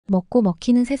먹고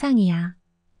먹히는 세상이야.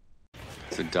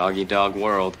 It's a dog-eat-dog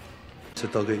world. It's a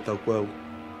dog-eat-dog world.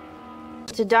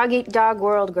 It's a dog-eat-dog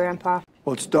world, Grandpa.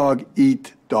 Well, it's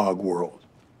dog-eat-dog world.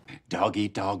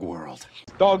 Dog-eat-dog world.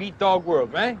 Dog-eat-dog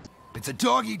world, right? It's a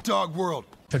dog-eat-dog world.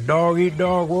 It's a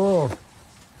dog-eat-dog world.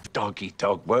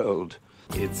 Dog-eat-dog world.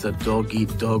 It's a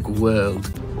dog-eat-dog world.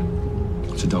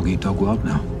 It's a dog-eat-dog world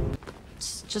now.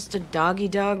 It's just a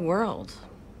dog-eat-dog world.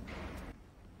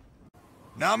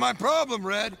 Not my problem,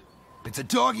 Red. It's a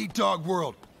dog-eat-dog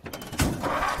world.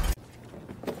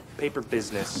 Paper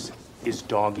business is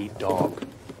dog-eat-dog.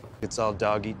 It's all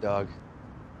dog-eat-dog.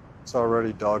 It's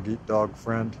already dog-eat-dog,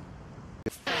 friend.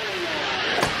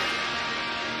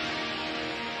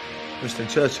 Winston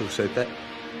Churchill said that.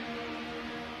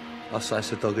 I say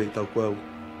it's a dog-eat-dog world.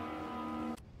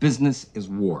 Business is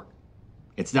war.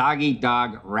 It's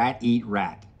dog-eat-dog,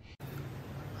 rat-eat-rat.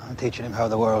 I'm teaching him how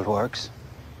the world works.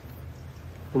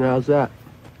 And how's that?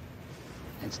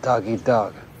 It's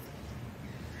dog-eat-dog.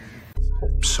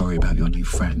 Sorry about your new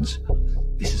friends.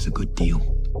 This is a good deal.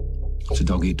 It's a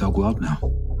dog-eat-dog world now.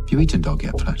 Have you eaten dog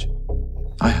yet, Fletch?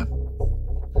 I have.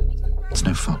 It's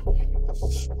no fun.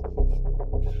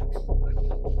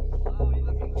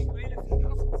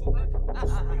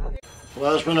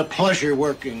 Well, it's been a pleasure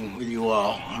working with you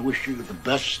all. I wish you the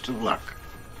best of luck.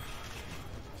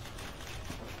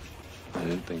 I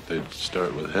didn't think they'd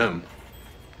start with him.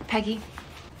 Peggy,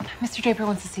 Mr. Draper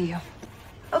wants to see you.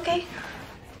 Okay.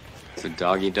 It's a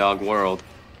dog-eat-dog world.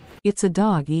 It's a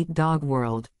dog-eat-dog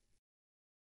world.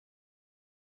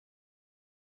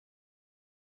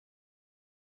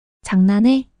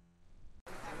 장난해?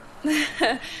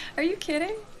 Are you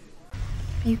kidding?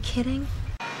 Are you kidding?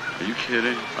 Are you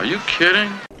kidding? Are you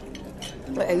kidding?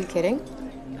 Wait, are you kidding?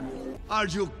 Are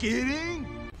you kidding?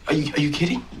 Are you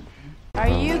kidding? Are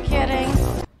you kidding?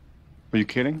 Are you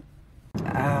kidding?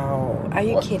 Ow. Are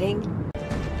you kidding?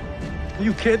 Are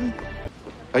you kidding?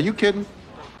 Are you kidding?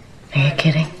 Are you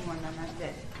kidding?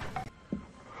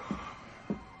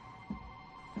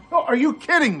 Oh, are you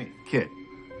kidding me, kid?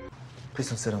 Please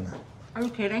don't sit on that. Are you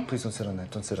kidding? Please don't sit on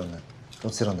that. Don't sit on that.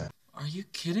 Don't sit on that. Are you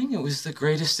kidding? It was the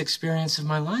greatest experience of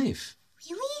my life.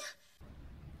 Really?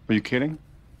 Are you kidding?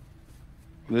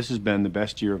 This has been the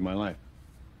best year of my life.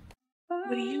 What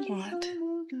do you want?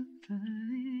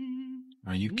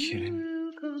 Are you kidding?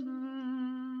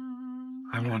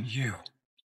 I want you.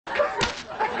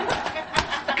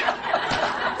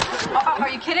 Are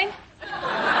you kidding?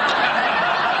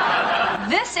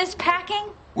 This is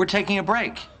packing? We're taking a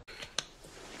break.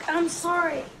 I'm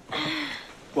sorry.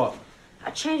 What?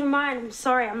 I changed my mind. I'm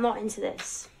sorry. I'm not into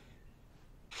this.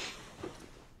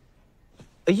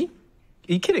 Are you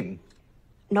kidding?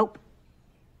 Nope.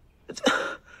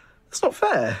 That's not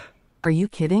fair. Are you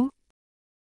kidding?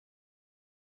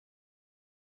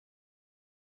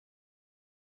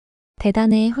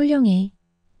 대단해, 훌륭해.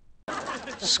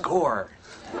 Score.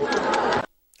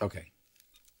 Okay.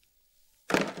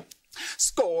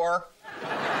 Score.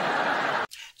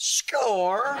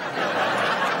 Score.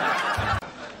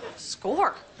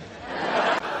 Score.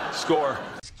 Score.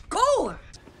 Score.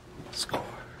 Score.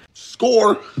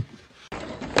 Score!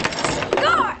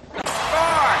 Score.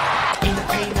 In the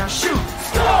paint now shoot.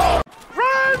 Score.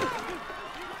 Run!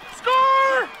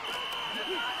 Score!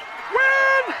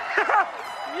 Win!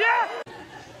 Yeah!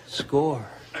 Score.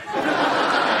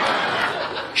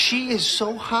 She is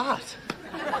so hot.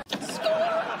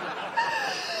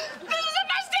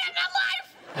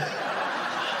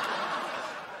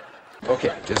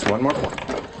 Okay, just one more point.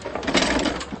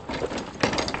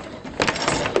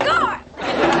 Score.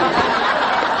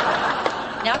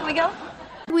 Now can we go?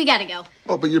 We gotta go.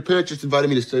 Oh, but your parents just invited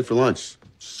me to stay for lunch.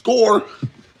 Score!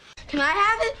 Can I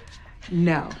have it?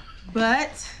 No,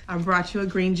 but I brought you a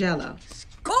green Jell-O.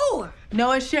 Score.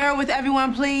 Noah, share it with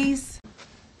everyone, please.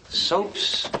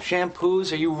 Soaps,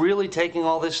 shampoos, are you really taking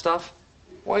all this stuff?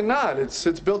 Why not? It's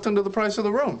built into the price of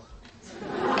the room.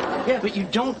 Yeah, but you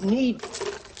don't need...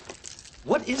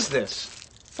 What is this?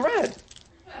 Thread.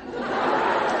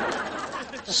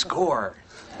 Score.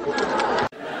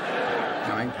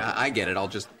 I get it. I'll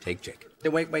just take Jake.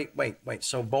 Wait.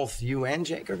 So both you and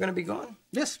Jake are going to be gone?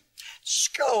 Yes.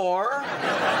 Score.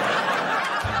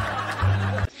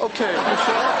 Okay,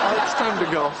 Michelle, it's time to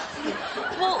go.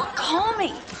 Well, call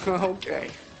me.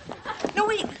 Okay. No,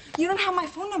 wait. You don't have my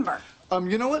phone number.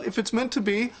 You know what? If it's meant to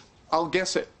be, I'll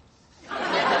guess it.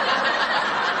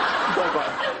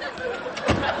 Bye-bye.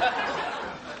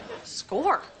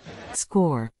 Score.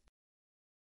 Score.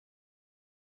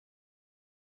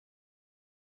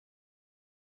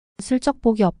 슬쩍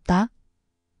복이 없다.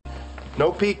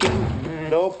 No peeking.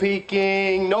 No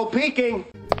peeking. No peeking.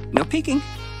 No peeking.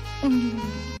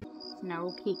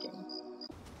 No peeking.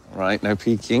 Right, no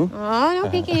peeking. Oh, no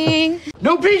peeking.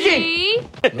 No peeking!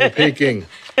 No peeking.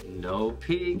 No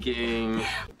peeking.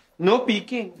 No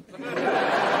peeking.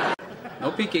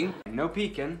 No peeking. No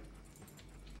peeking.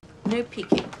 No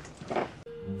peeking.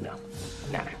 No.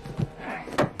 Nah.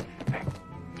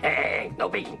 Hey, no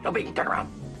peeking, no peeking, turn around.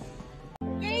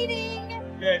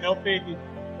 Yeah, no peeking.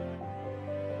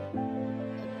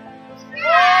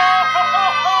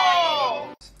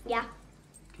 Yeah.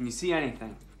 Can you see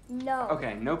anything? No.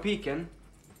 Okay, no peeking.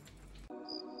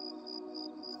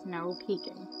 No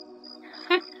peeking.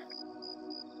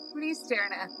 What are you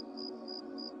staring at?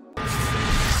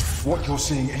 What you're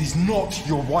seeing is not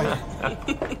your wife.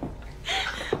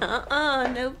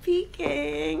 No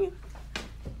peeking.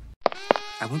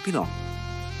 I won't be long.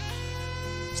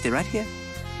 Stay right here.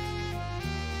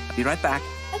 I'll be right back.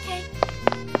 Okay.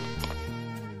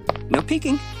 No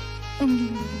peeking.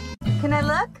 Can I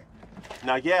look?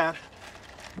 Not yet.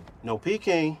 No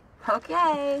peeking.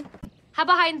 Okay. How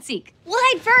about hide and seek? We'll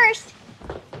hide first.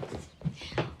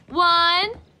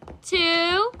 1,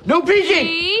 2, No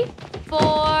peeking! 3, 4,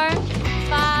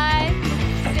 5,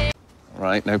 6.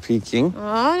 Right, no peeking.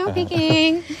 Oh, no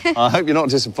peeking. I hope you're not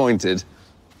disappointed.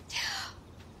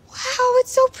 Wow,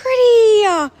 it's so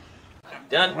pretty.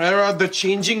 Done. Where are the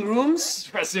changing rooms?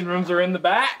 Dressing rooms are in the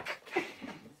back.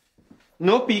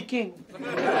 No peeking.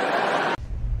 I'm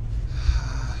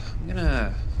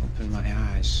gonna open my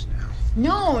eyes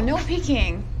now. No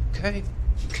peeking. Okay.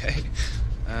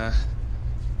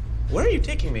 Where are you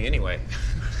taking me anyway?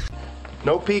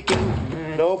 No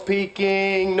peeking. No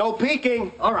peeking. No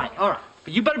peeking. All right.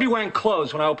 But you better be wearing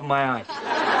clothes when I open my eyes.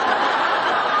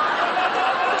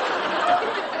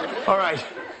 All right.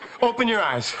 Open your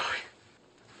eyes.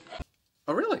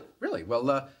 Oh, really? Really? Well,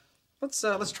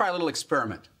 let's try a little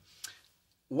experiment.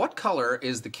 What color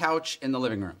is the couch in the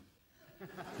living room?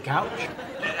 The couch?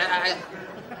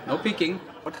 No peeking.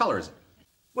 What color is it?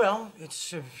 Well,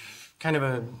 it's kind of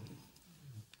a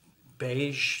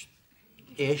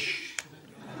beige-ish.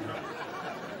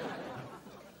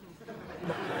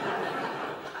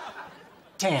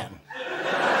 Tan.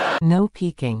 No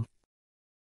peeking.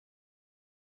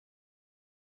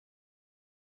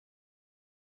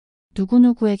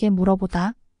 누구누구에게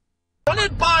물어보다. Run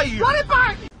it by you. Run it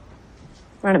by.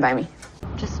 Run it by me.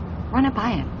 Just run it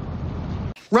by him.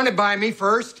 Run it by me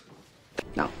first.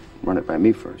 No, run it by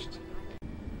me first.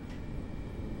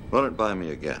 Run it by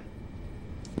me again.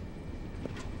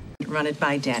 Run it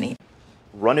by Danny.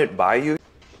 Run it by you.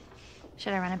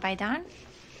 Should I run it by Don?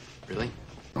 Really?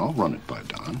 I'll run it by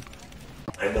Don.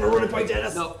 I'm gonna run it by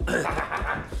Dennis. No.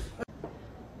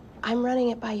 I'm running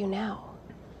it by you now.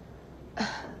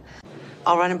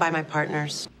 I'll run it by my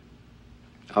partners.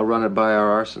 I'll run it by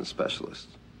our arson specialist.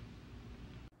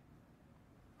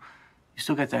 You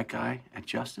still got that guy at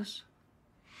Justice?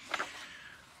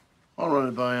 I'll run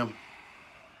it by him.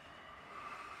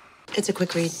 It's a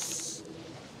quick read.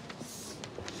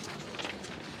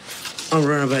 I'll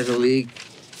run it by the league.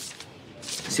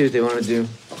 See what they want to do.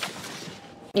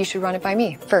 You should run it by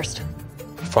me first.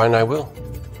 Fine, I will.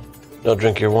 No,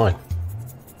 drink your wine.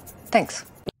 Thanks.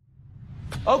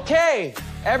 Okay,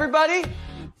 everybody,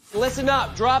 listen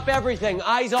up. Drop everything.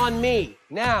 Eyes on me.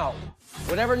 Now,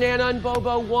 whatever Nana and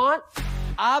Bobo want,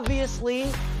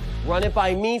 obviously, run it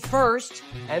by me first,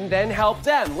 and then help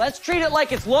them. Let's treat it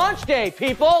like it's launch day,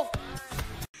 people.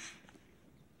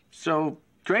 So,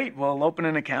 great. We'll open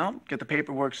an account, get the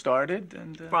paperwork started,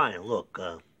 and... Brian, look,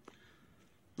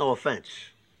 no offense.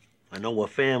 I know we're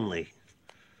family.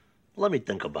 Let me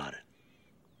think about it.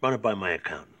 Run it by my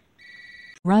accountant.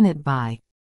 Run it by.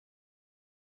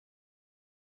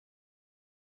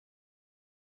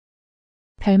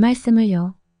 별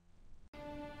말씀을요.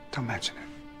 Don't mention it.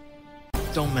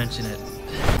 Don't mention it.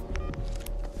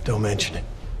 Don't mention it.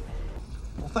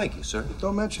 Well, thank you, sir.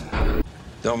 Don't mention it.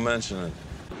 Don't mention it.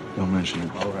 Don't mention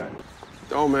it. All right.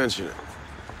 Don't mention it.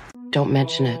 Don't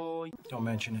mention it. Don't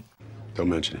mention it. Don't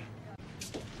mention it.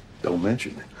 Don't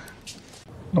mention it.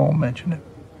 Don't mention it.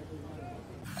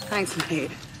 Thanks, Kate.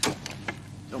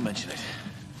 Don't mention it.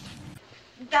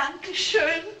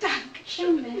 Dankeschön,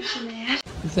 Dankeschön.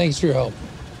 Thanks for your help.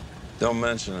 Don't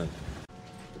mention it.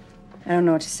 I don't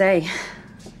know what to say.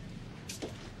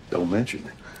 Don't mention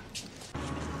it.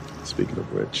 Speaking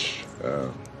of which,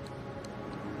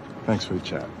 thanks for the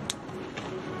chat.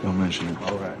 Don't mention it.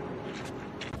 All right.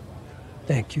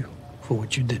 Thank you for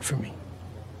what you did for me.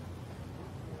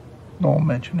 Don't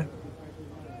mention it.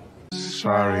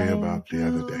 Sorry about the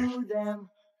other day.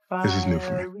 This is new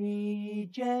for me.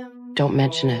 Don't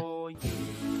mention it.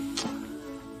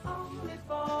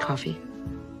 Coffee.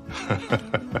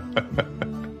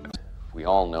 We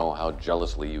all know how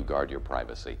jealously you guard your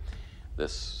privacy.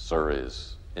 This, sir,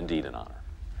 is indeed an honor.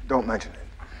 Don't mention it.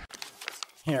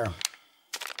 Here.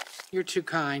 You're too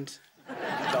kind.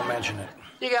 Don't mention it.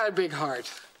 You got a big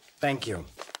heart. Thank you.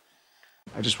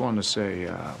 I just wanted to say,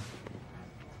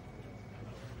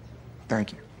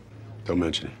 thank you. Don't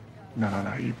mention it.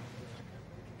 No. You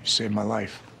saved my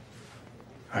life.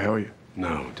 I owe you.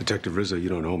 No, Detective Rizzo, you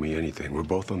don't owe me anything. We're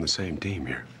both on the same team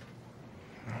here.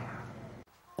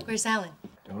 Where's Alan?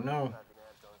 Don't know.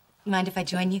 You mind if I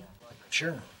join you?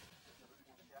 Sure.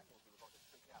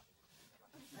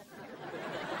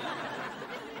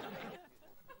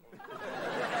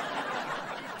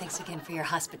 Thanks again for your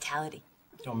hospitality.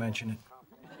 Don't mention it.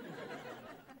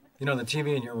 You know, the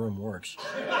TV in your room works.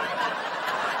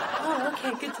 Oh,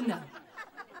 okay, good to know.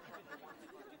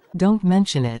 Don't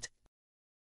mention it.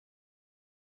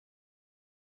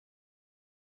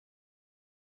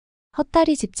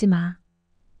 헛다리 짚지 마.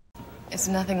 It's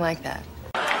nothing like that.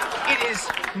 It is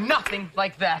nothing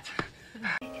like that.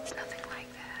 It's nothing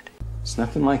like that. It's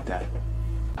nothing like that.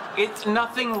 It's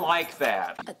nothing like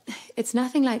that. It's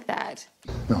nothing like that.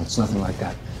 No, it's nothing like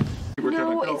that.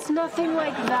 No, it's nothing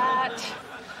like that.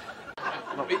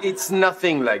 It's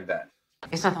nothing like that.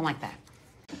 It's nothing like that.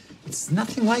 It's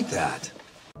nothing like that.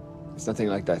 It's nothing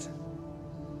like that.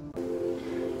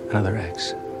 Another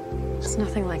X. It's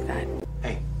nothing like that.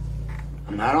 Hey,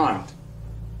 I'm not armed.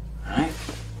 All right?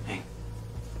 Hey.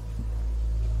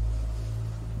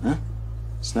 Huh?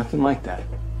 It's nothing like that.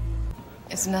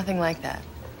 It's nothing like that.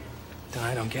 Then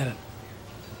I don't get it.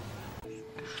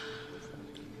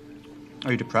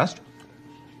 Are you depressed?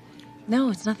 No,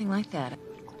 it's nothing like that.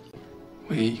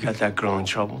 Wait, you got that girl in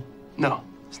trouble? No,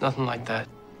 it's nothing like that.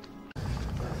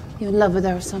 You in love with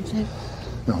her or something?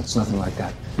 No, it's nothing like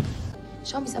that.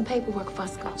 Show me some paperwork,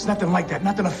 Fusco. It's nothing like that.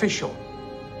 Nothing official.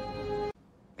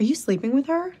 Are you sleeping with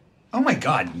her? Oh my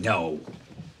God, no.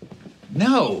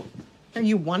 No. Are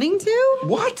you wanting to?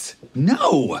 What?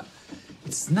 No.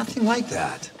 It's nothing like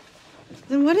that.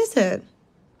 Then what is it?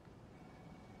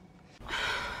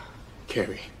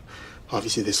 Carrie,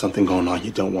 obviously there's something going on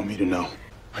you don't want me to know.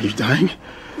 Are you dying?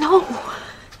 No.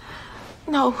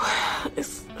 No.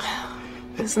 It's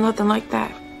nothing like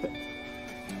that.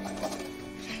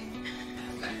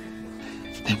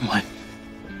 Then what?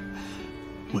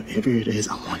 Whatever it is,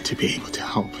 I want to be able to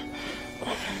help.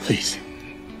 Please.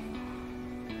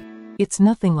 It's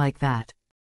nothing like that.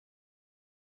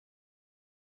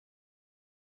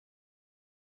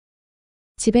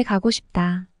 집에 가고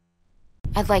싶다.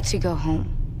 I'd like to go home.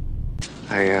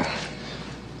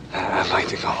 I'd like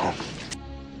to go home.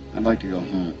 I'd like to go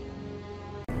home.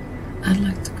 I'd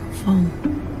like to go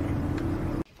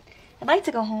home. I'd like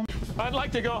to go home. I'd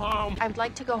like to go home. I'd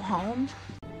like to go home.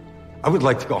 I would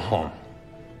like to go home.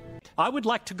 I would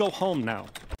like to go home now.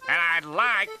 And I'd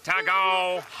like to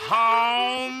go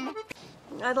home.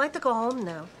 I'd like to go home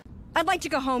now. I'd like to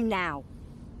go home now.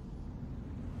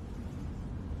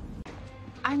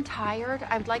 I'm tired.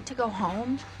 I'd like to go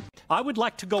home. I would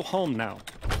like to go home now.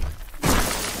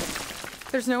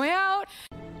 There's no way out.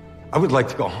 I would like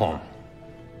to go home.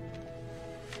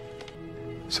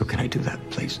 So can I do that,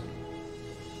 please?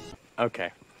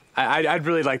 Okay. I'd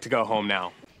really like to go home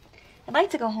now. I'd like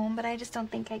to go home, but I just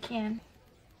don't think I can.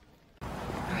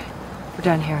 We're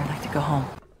done here. I'd like to go home.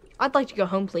 I'd like to go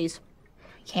home, please.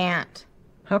 Can't.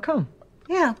 How come?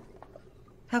 Yeah.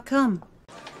 How come?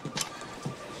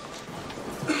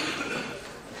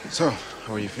 So,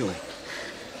 how are you feeling?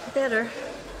 Better.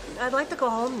 I'd like to go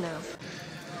home now.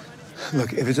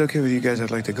 Look, if it's okay with you guys, I'd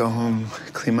like to go home,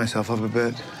 clean myself up a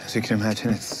bit. As you can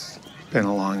imagine, it's been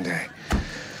a long day.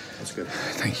 That's good.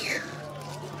 Thank you.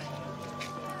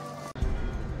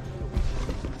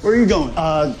 Where are you going?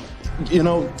 You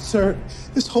know, sir,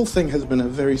 this whole thing has been a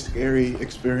very scary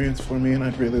experience for me, and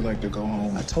I'd really like to go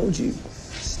home. I told you,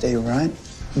 stay right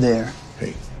there.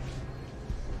 Hey.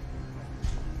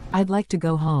 I'd like to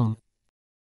go home.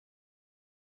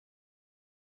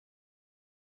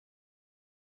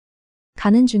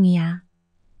 가는 중이야.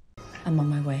 I'm on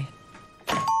my way.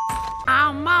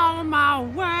 I'm on my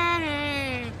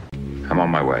way. I'm on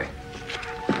my way.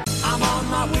 I'm on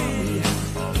my way.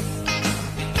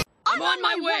 I'm on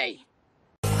my way.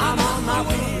 I'm on my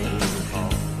way.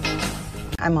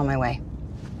 I'm on my way.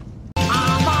 I'm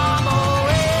on my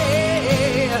way.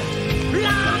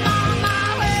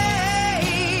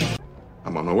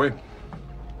 I'm on my way. I'm on my way. I'm on my way.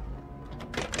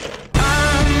 I'm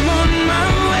on my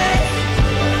way.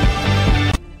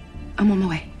 I'm on my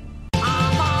way. I'm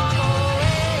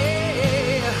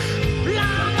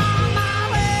on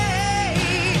my way.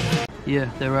 Yeah,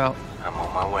 they're out. I'm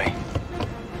on my way.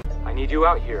 I need you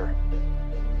out here.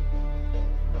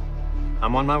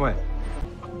 I'm on my way.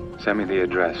 Send me the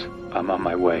address. I'm on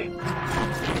my way.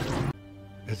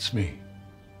 It's me.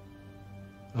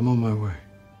 I'm on my way.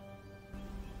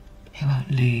 He won't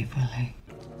leave, will he?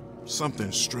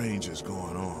 Something strange is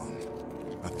going on.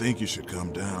 I think you should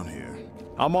come down here.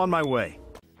 I'm on my way.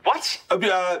 What?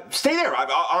 Stay there.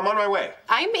 I'm on my way.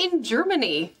 I'm in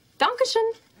Germany.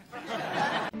 Dankeschön.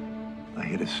 I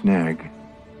hit a snag.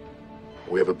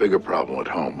 We have a bigger problem at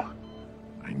home.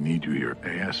 I need you here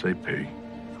ASAP.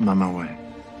 I'm on my way.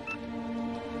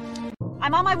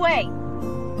 I'm on my way.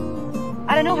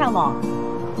 I don't know how long.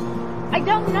 I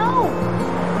don't know.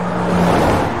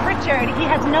 Richard, he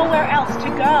has nowhere else to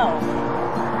go.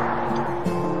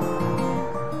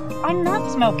 I'm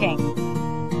not smoking.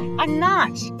 I'm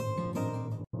not.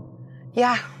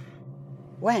 Yeah.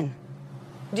 When?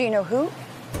 Do you know who?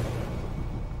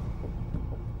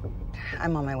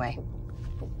 I'm on my way.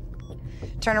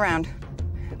 Turn around.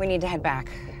 We need to head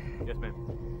back. Yes, ma'am.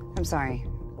 I'm sorry.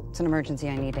 It's an emergency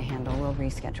I need to handle. We'll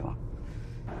reschedule.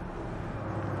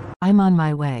 I'm on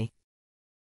my way.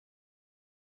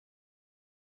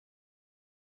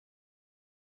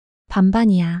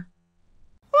 반반이야.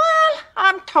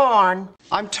 I'm torn.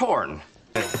 I'm torn.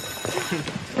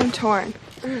 I'm torn.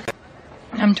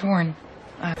 I'm torn.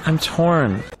 I'm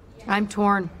torn. I'm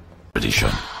torn.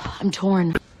 Edition. I'm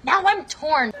torn. Now I'm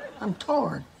torn. I'm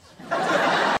torn.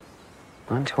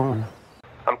 I'm torn.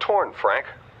 I'm torn, Frank.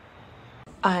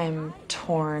 I'm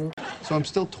torn. So I'm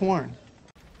still torn.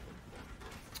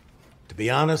 To be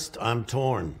honest, I'm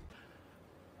torn.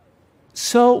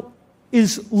 So,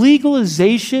 is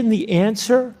legalization the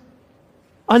answer?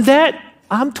 On that,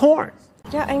 I'm torn.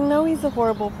 Yeah, I know he's a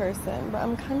horrible person, but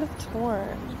I'm kind of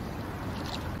torn.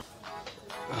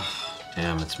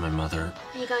 Damn, it's my mother.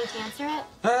 Are you going to answer it?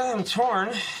 I'm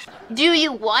torn. Do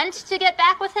you want to get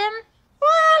back with him?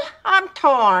 Well, I'm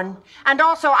torn. And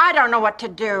also, I don't know what to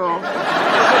do.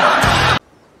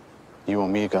 You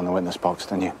want me to go in the witness box,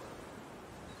 didn't you?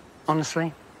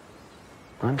 Honestly,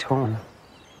 I'm torn.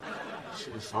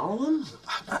 Should we follow him?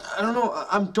 I don't know.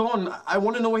 I'm torn. I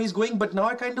want to know where he's going, but now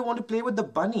I kind of want to play with the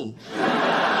bunny.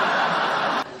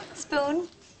 Spoon?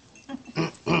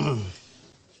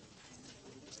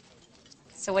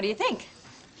 So what do you think?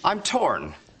 I'm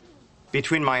torn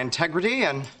between my integrity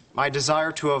and my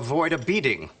desire to avoid a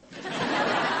beating.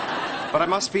 But I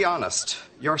must be honest,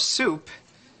 your soup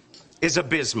is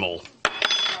abysmal.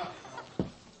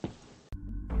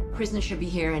 Prisoner should be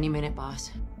here any minute,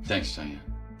 boss. Thanks, Tanya.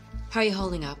 How are you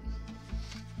holding up?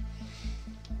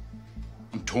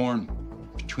 I'm torn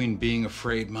between being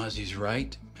afraid Mozzie's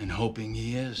right and hoping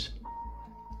he is.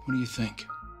 What do you think?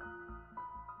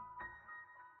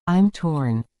 I'm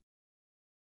torn.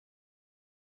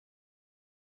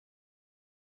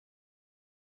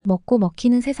 먹고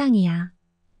먹히는 세상이야.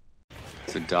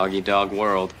 It's a dog-eat-dog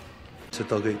world. It's a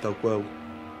dog-eat-dog world.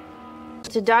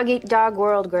 It's a dog-eat-dog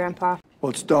world, Grandpa.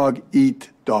 Well, it's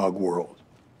dog-eat-dog world.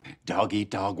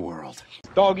 Dog-eat-dog world.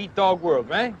 Dog-eat-dog world,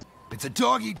 right? It's a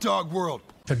dog-eat-dog world.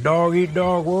 It's a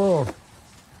dog-eat-dog world.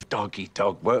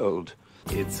 Dog-eat-dog world.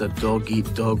 It's a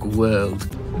dog-eat-dog world.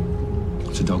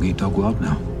 It's a dog-eat-dog world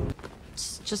now.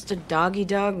 It's just a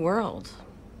dog-eat-dog world.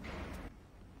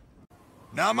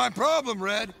 Not my problem,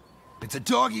 Red. It's a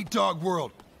dog-eat-dog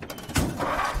world.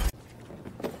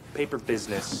 Paper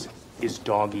business is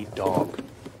dog-eat-dog.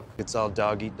 It's all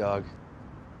dog-eat-dog.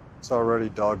 It's already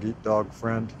dog-eat-dog,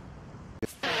 friend.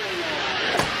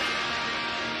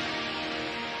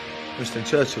 Winston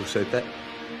Churchill said that.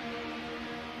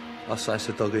 I say it's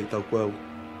a dog-eat-dog world.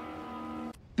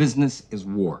 Business is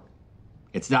war.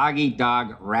 It's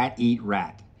dog-eat-dog,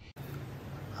 rat-eat-rat.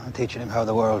 I'm teaching him how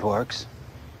the world works.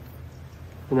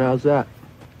 And how's that?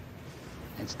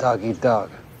 It's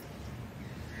dog-eat-dog.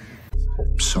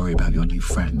 Sorry about your new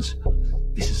friends.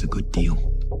 This is a good deal.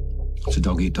 It's a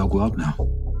dog-eat-dog world now.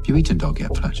 Have you eaten dog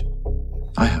yet, Fletch?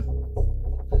 I have.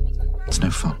 It's no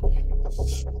fun.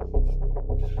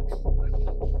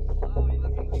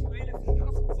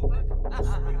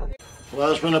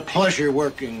 Well, it's been a pleasure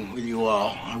working with you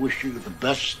all. I wish you the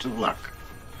best of luck.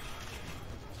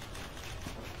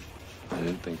 I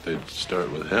didn't think they'd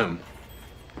start with him.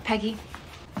 Peggy,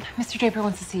 Mr. Draper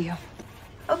wants to see you.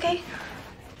 Okay.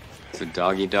 It's a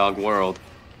dog-eat-dog world.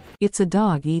 It's a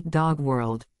dog-eat-dog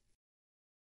world.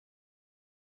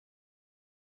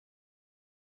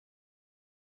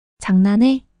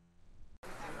 장난해?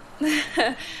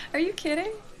 Are you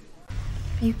kidding?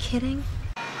 Are you kidding?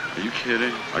 Are you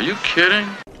kidding? Are you kidding?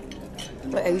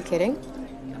 What, are you kidding?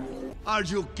 Are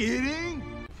you kidding?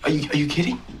 Are you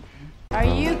kidding? Are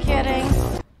you kidding?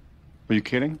 Are you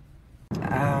kidding?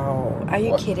 Ow. Are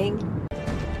you kidding?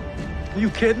 Are you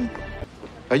kidding?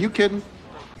 Are you kidding?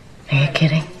 Are you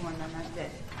kidding?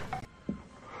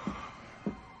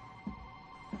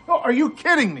 Oh, are you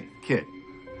kidding me, kid?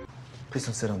 Please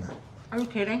don't sit on that. Are you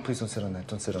kidding? Please don't sit on that.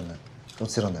 Don't sit on that.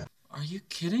 Don't sit on that. Are you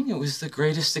kidding? It was the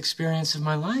greatest experience of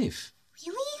my life.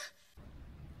 Really?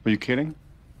 Are you kidding?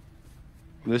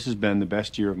 This has been the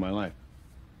best year of my life.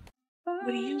 What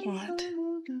do you want?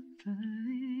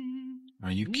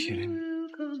 Are you kidding?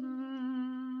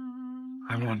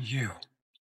 I want you.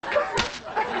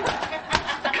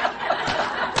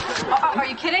 Are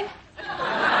you kidding?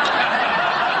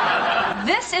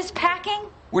 This is packing?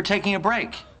 We're taking a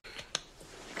break.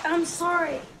 I'm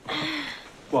sorry.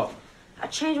 What? I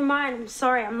changed my mind. I'm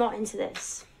sorry. I'm not into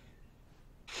this.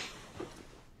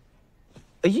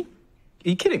 Are you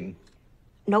kidding?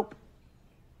 Nope.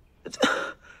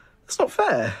 That's not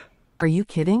fair. Are you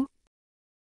kidding?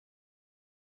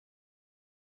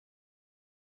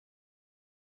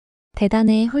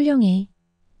 대단해, 훌륭해.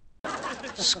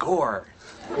 Score.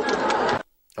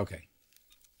 Okay.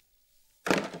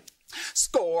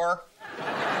 Score.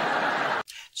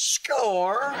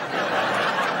 Score.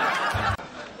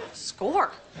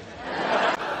 Score.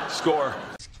 Score.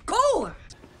 Go!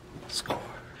 Score.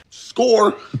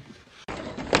 Score.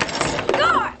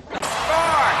 Score!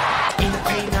 In the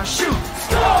paint now, shoot.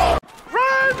 Score.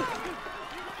 Run!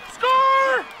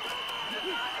 Score!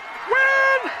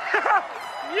 Win!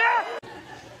 Yeah!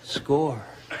 Score.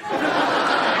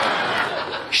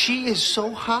 She is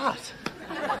so hot.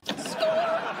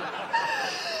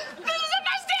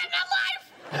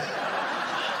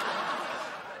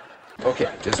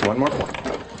 Okay, just one more point.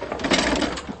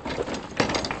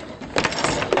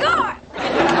 Score!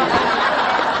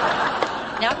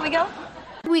 Now can we go?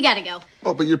 We gotta go.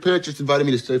 Oh, but your parents just invited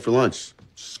me to stay for lunch.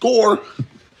 Score.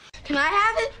 Can I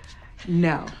have it?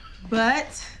 No,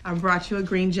 but I brought you a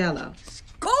green Jell-O.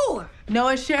 Score!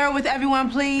 Noah, share it with everyone,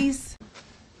 please.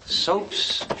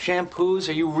 Soaps, shampoos,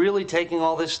 are you really taking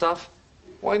all this stuff?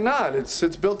 Why not? It's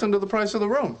built into the price of the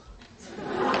room.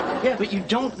 Yeah, but you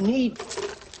don't need...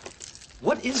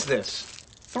 What is this?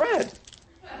 Thread.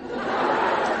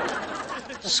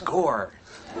 Score.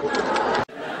 No,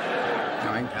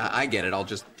 I get it. I'll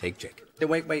just take Jake.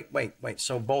 Wait.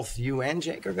 So both you and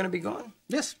Jake are going to be gone?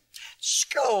 Yes.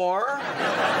 Score.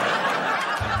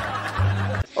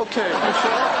 Okay,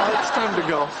 Michelle, it's time to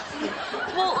go.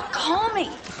 Well, call me.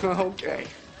 Okay.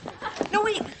 No,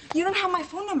 wait. You don't have my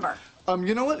phone number.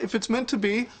 You know what? If it's meant to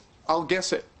be, I'll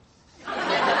guess it.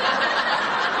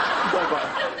 Bye-bye.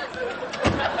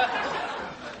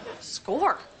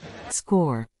 Score.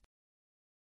 Score.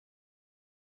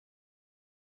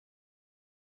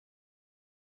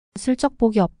 슬쩍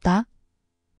복이 없다.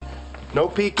 No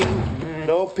peeking.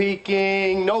 No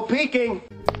peeking. No peeking.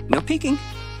 No peeking.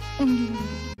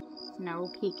 No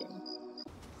peeking.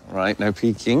 All right, no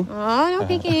peeking. Oh, no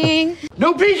peeking.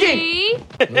 No peeking!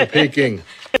 No peeking.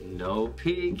 No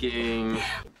peeking.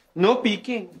 No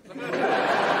peeking.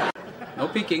 No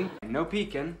peeking. No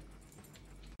peeking.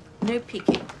 No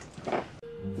peeking.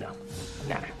 No.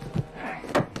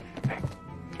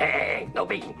 Hey, no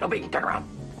peeking. No peeking. Turn around.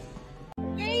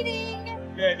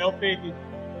 Yeah, no peeking.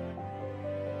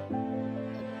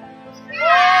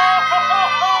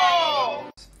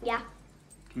 Yeah.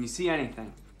 Can you see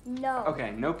anything? No.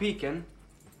 Okay, no peeking.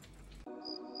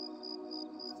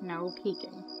 No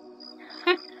peeking.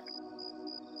 What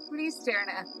are you staring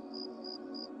at?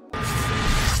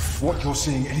 What you're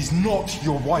seeing, it is not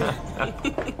your wife.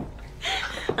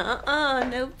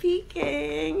 No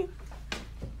peeking.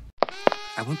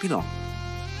 I won't be long.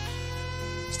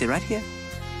 Stay right here.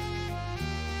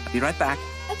 I'll be right back.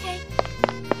 Okay.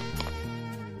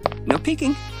 No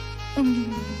peeking.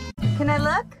 Can I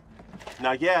look?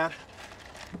 Not yet.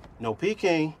 No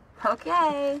peeking.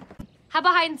 Okay. How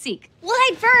about hide and seek? We'll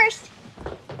hide first.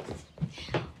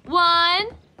 1,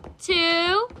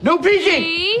 2, No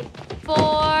peeking! 3,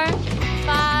 4, 5,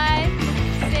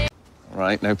 6. All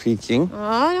right, no peeking.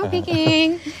 Oh, no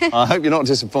peeking. I hope you're not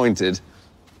disappointed.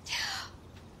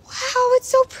 Wow, it's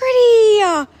so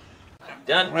pretty.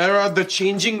 Done. Where are the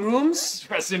changing rooms?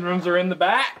 Dressing rooms are in the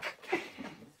back.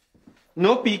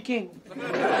 No peeking.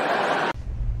 I'm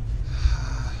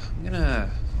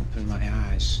gonna open my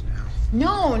eyes now.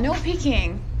 No, no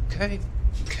peeking. Okay.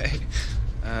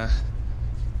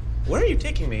 Where are you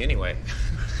taking me anyway?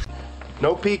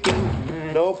 No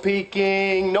peeking. No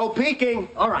peeking. No peeking.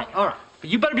 All right. But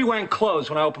you better be wearing clothes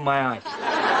when I open my eyes.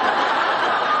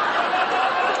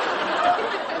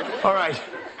 All right.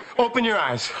 Open your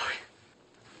eyes.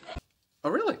 Oh,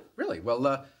 really? Really? Well,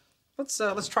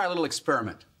 let's try a little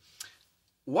experiment.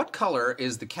 What color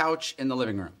is the couch in the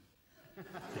living room?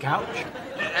 The couch?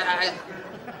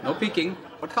 No peeking.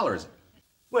 What color is it?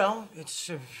 Well,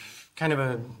 it's kind of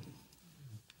a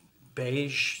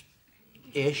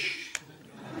beige-ish.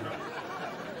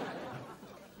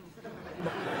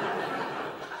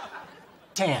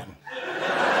 Tan.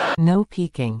 No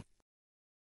peeking.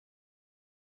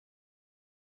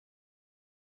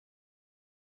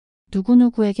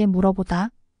 누구누구에게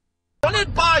물어보다. Run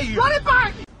it by you! Run it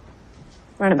by you!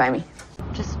 Run it by me.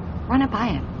 Just run it by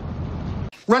him.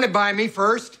 Run it by me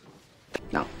first.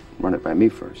 No, run it by me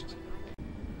first.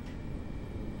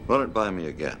 Run it by me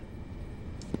again.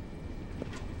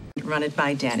 Run it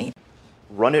by Danny.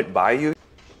 Run it by you?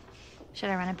 Should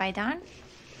I run it by Don?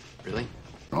 Really?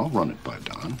 I'll run it by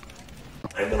Don.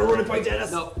 I'm gonna run it by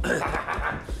Dennis. No.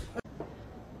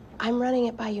 I'm running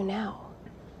it by you now.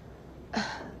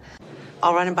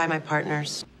 I'll run it by my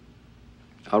partners.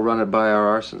 I'll run it by our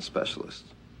arson specialist.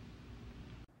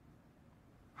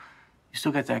 You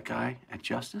still got that guy at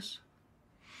Justice?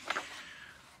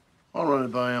 I'll run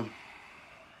it by him.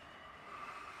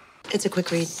 It's a quick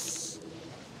read.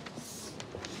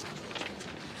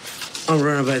 I'll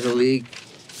run it by the league.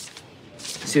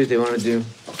 See what they want to do.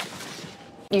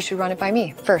 You should run it by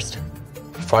me first.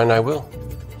 Fine, I will.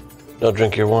 No,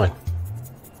 drink your wine.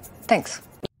 Thanks.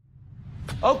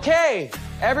 Okay,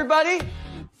 everybody,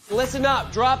 listen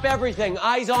up. Drop everything.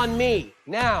 Eyes on me.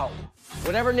 Now,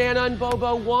 whatever Nana and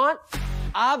Bobo want,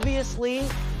 obviously,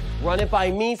 run it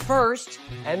by me first,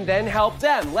 and then help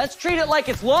them. Let's treat it like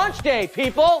it's launch day,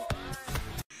 people.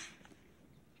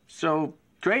 So,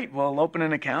 great. We'll open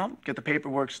an account, get the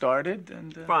paperwork started,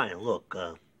 and... Brian, look,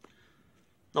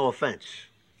 no offense.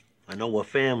 I know we're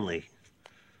family.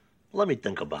 Let me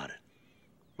think about it.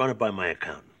 Run it by my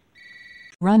accountant.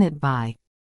 Run it by.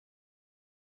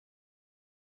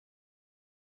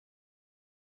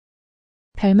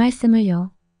 별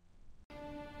말씀을요.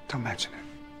 Don't mention it.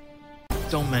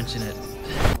 Don't mention it.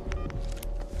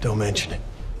 Don't mention it.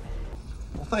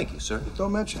 Well, thank you, sir.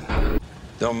 Don't mention it.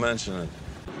 Don't mention it.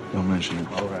 Don't mention it.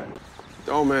 All right.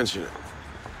 Don't mention it.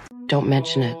 Don't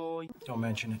mention it. Don't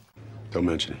mention it. Don't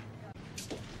mention it.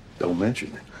 Don't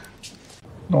mention it.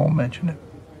 Don't mention it.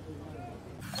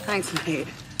 Thanks, and paid.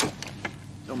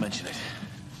 Don't mention it.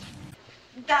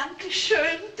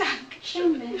 Dankeschön, Dankeschön.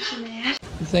 Don't mention it.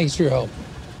 Thanks for your help.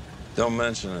 Don't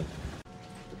mention it.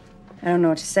 I don't know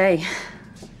what to say.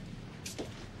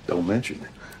 Don't mention it.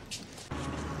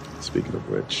 Speaking of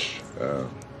which,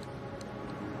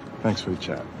 thanks for the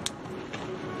chat.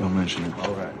 Don't mention it.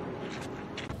 All right.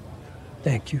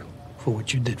 Thank you for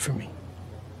what you did for me.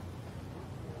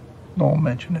 Don't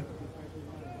mention it.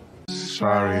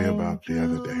 Sorry about the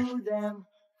other day.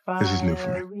 This is new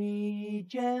for me.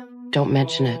 Don't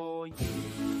mention it.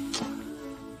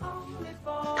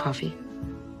 Coffee?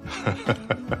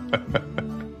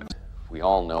 We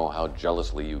all know how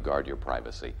jealously you guard your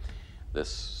privacy. This,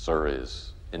 sir,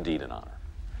 is indeed an honor.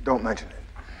 Don't mention it.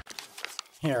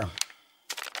 Here.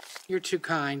 You're too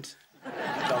kind.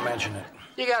 Don't mention it.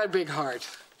 You got a big heart.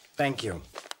 Thank you.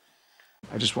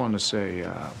 I just wanted to say,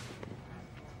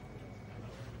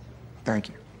 thank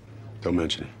you. Don't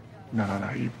mention it. No.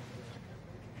 You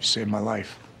saved my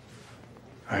life.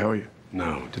 I owe you.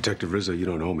 No, Detective Rizzo, you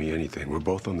don't owe me anything. We're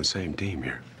both on the same team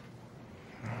here.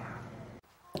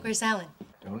 Where's Alan?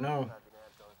 Don't know.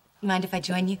 You mind if I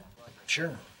join you?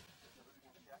 Sure.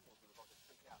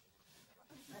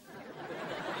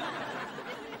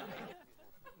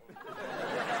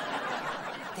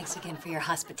 Thanks again for your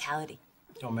hospitality.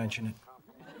 Don't mention it.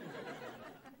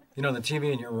 You know, the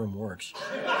TV in your room works.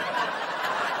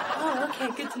 Oh, okay,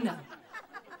 good to know.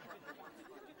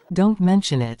 Don't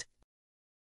mention it.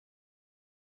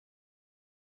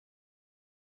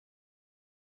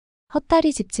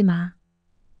 헛다리 짚지 마.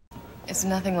 It's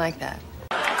nothing like that.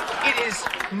 It is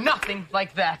nothing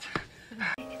like that.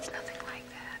 It's nothing like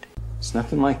that. It's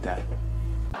nothing like that.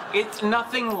 It's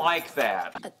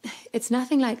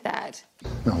nothing like that.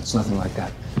 No, it's nothing like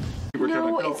that.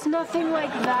 No, it's nothing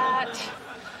like that.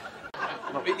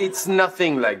 It's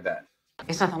nothing like that.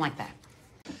 It's nothing like that.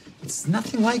 It's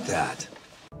nothing like that.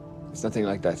 It's nothing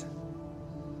like that.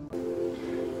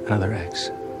 Another X.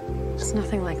 It's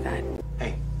nothing like that.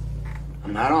 Hey,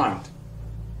 I'm not armed.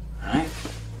 All right?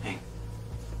 Hey.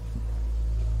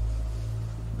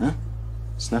 Huh?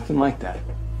 It's nothing like that.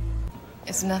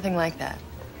 It's nothing like that.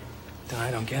 Then I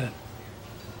don't get it.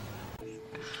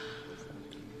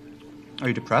 Are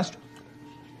you depressed?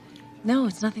 No,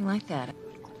 it's nothing like that.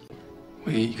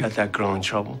 Wait, you got that girl in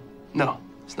trouble? No,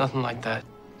 it's nothing like that.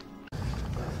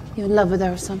 You in love with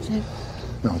her or something?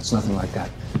 No, it's nothing like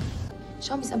that.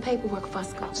 Show me some paperwork,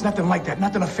 Fusco. It's nothing like that.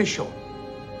 Nothing official.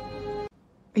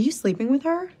 Are you sleeping with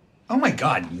her? Oh my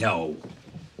God, no.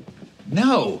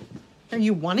 No. Are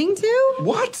you wanting to?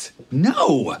 What?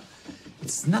 No!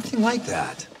 It's nothing like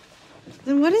that.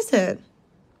 Then what is it?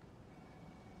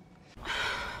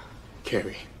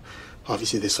 Carrie,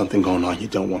 obviously there's something going on you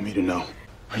don't want me to know.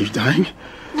 Are you dying?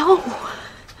 No.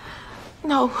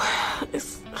 No.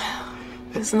 It's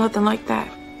nothing like that.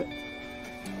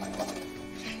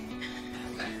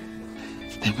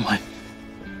 Then what?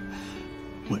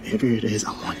 Whatever it is,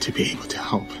 I want to be able to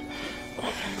help.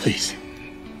 Please.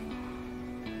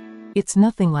 It's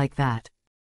nothing like that.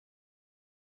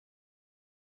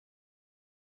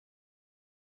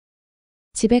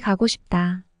 집에 가고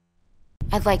싶다.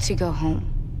 I'd like to go home.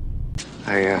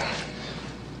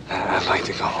 I'd like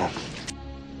to go home.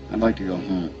 I'd like to go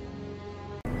home.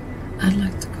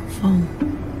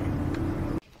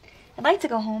 I'd like to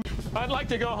go home. I'd like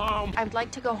to go home. I'd like to go home. I'd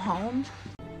like to go home.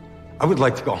 I would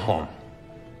like to go home.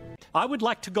 I would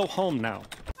like to go home now.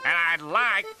 And I'd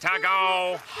like to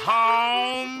go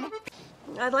home.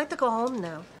 I'd like to go home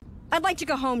now. I'd like to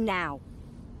go home now.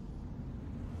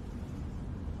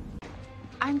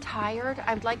 I'm tired.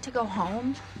 I'd like to go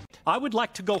home. I would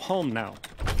like to go home now.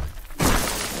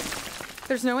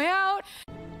 There's no way out.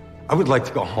 I would like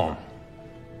to go home.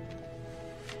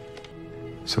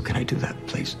 So can I do that,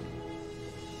 please?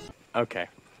 Okay.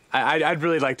 I'd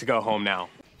really like to go home now.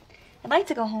 I'd like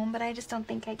to go home, but I just don't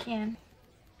think I can.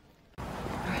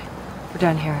 We're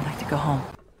done here. I'd like to go home.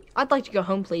 I'd like to go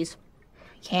home, please.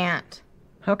 Can't.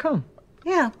 How come?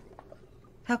 Yeah.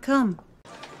 How come?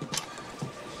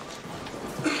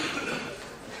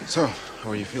 So, how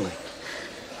are you feeling?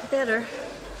 Better.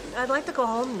 I'd like to go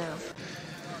home now.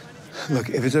 Look,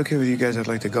 if it's okay with you guys, I'd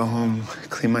like to go home,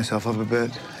 clean myself up a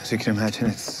bit. As you can imagine,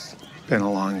 it's been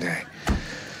a long day.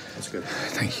 That's good.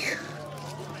 Thank you.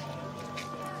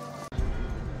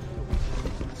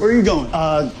 Where are you going?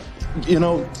 You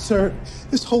know, sir,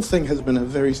 this whole thing has been a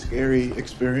very scary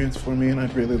experience for me, and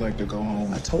I'd really like to go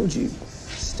home. I told you,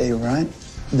 stay right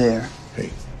there. Hey.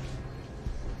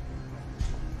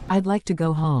 I'd like to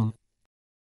go home.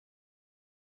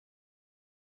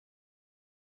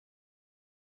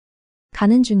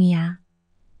 가는 중이야.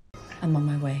 I'm on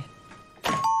my way.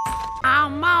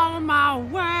 I'm on my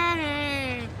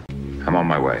way. I'm on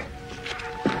my way.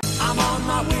 I'm on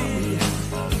my way.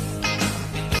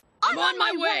 I'm on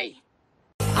my way.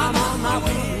 I'm on my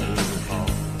way.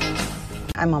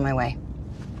 I'm on my way.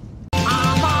 I'm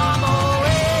on my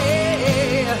way.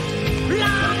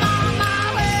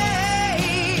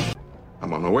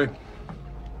 I'm on my way. I'm on my way. I'm on my way.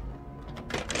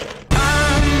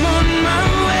 I'm on my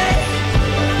way.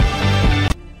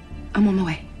 I'm on my way. I'm on my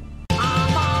way.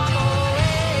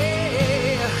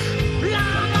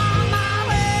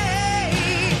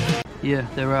 Yeah,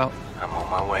 they're out. I'm on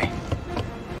my way.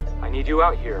 I need you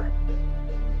out here.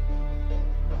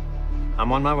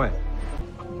 I'm on my way.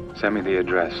 Send me the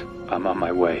address. I'm on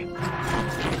my way.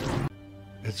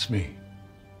 It's me.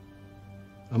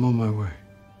 I'm on my way.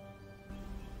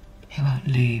 He won't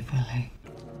leave, will he?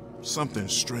 Something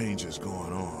strange is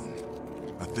going on.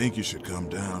 I think you should come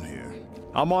down here.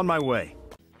 I'm on my way.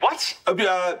 What?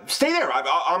 Stay there.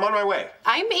 I'm on my way.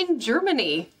 I'm in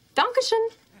Germany. Dankeschön.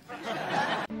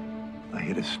 I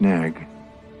hit a snag.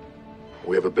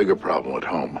 We have a bigger problem at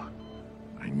home.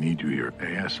 I need you here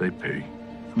ASAP.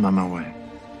 I'm on my way.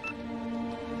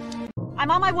 I'm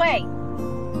on my way.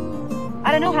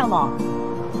 I don't know how long.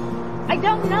 I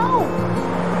don't know.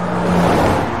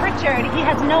 Richard, he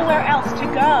has nowhere else to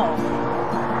go.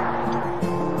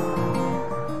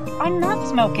 I'm not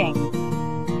smoking.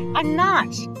 I'm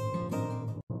not.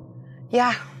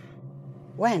 Yeah.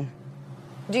 When?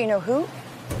 Do you know who?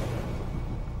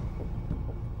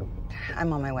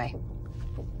 I'm on my way.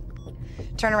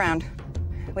 Turn around.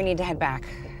 We need to head back.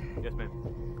 Yes, ma'am.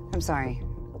 I'm sorry.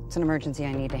 It's an emergency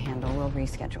I need to handle. We'll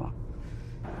reschedule.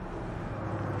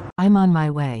 I'm on my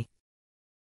way.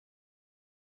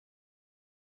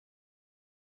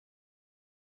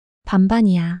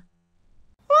 반반이야.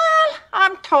 Well,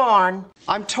 I'm torn.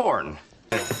 I'm torn.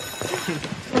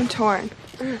 I'm torn.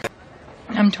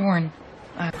 I'm torn.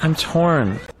 I'm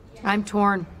torn. I'm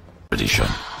torn. Edition.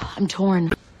 I'm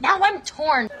torn. Now I'm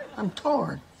torn. I'm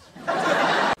torn.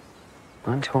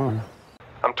 I'm torn.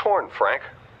 I'm torn, Frank.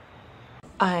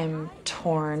 I'm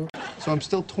torn. So I'm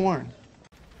still torn.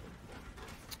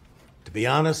 To be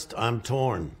honest, I'm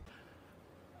torn.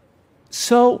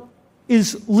 So,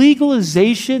 is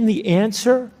legalization the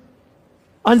answer?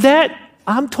 On that,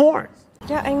 I'm torn.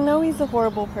 Yeah, I know he's a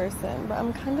horrible person, but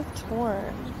I'm kind of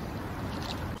torn.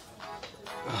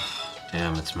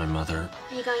 Damn, it's my mother.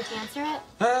 Are you going to answer it?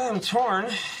 I'm torn.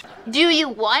 Do you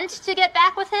want to get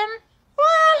back with him?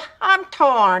 Well, I'm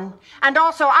torn. And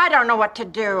also, I don't know what to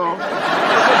do.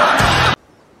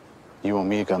 You want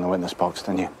me to go in the witness box,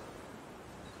 didn't you?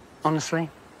 Honestly,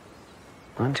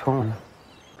 I'm torn.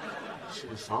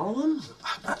 Should we follow him?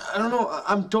 I don't know.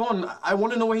 I'm torn. I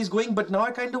want to know where he's going, but now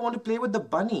I kind of want to play with the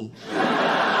bunny.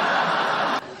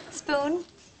 Spoon.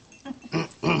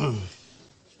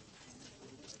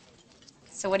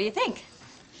 So what do you think?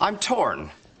 I'm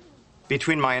torn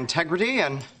between my integrity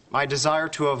and my desire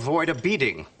to avoid a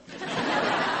beating.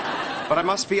 But I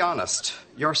must be honest,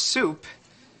 your soup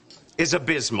is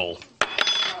abysmal.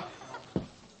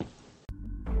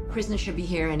 Prisoner should be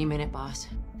here any minute, boss.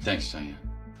 Thanks, Tanya.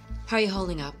 How are you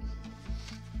holding up?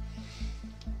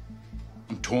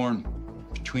 I'm torn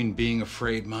between being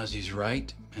afraid Mozzie's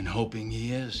right and hoping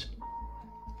he is.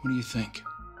 What do you think?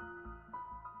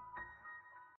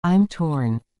 I'm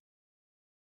torn.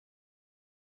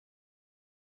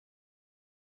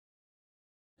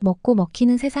 먹고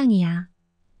먹히는 세상이야.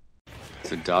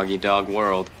 It's a dog-eat-dog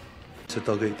world. It's a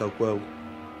dog-eat-dog world.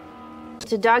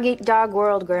 It's a dog-eat-dog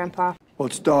world, Grandpa. Well,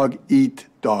 it's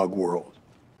dog-eat-dog world.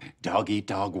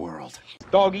 Dog-eat-dog world.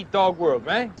 Dog-eat-dog world,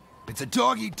 man. It's a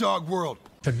dog-eat-dog world.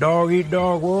 It's a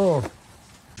dog-eat-dog world.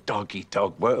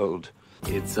 Dog-eat-dog world.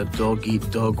 It's a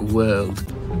dog-eat-dog world.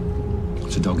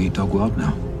 It's a dog-eat-dog world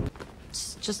now.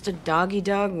 It's just a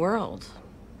dog-eat-dog world.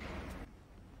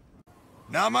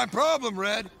 Not my problem,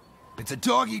 Red. It's a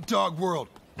dog-eat-dog world.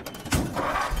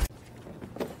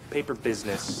 Paper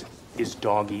business is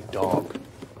dog-eat-dog.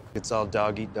 It's all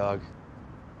dog-eat-dog.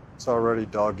 It's already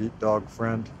dog-eat-dog,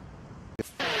 friend.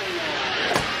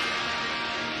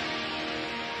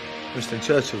 Winston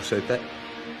Churchill said that.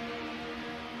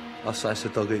 I say it's a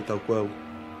dog-eat-dog world.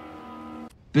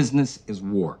 Business is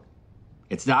war.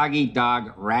 It's dog eat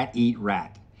dog, rat eat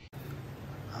rat.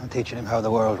 I'm teaching him how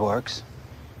the world works.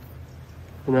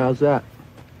 And how's that?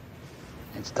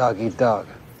 It's dog eat dog.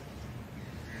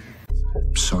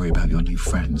 Sorry about your new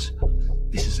friends.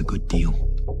 This is a good deal.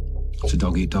 It's a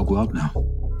dog-eat-dog world now.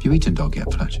 Have you eaten dog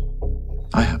yet, Fletch?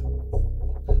 I have.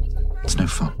 It's no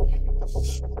fun.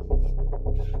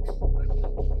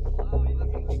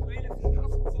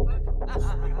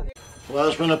 Well,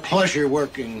 it's been a pleasure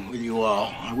working with you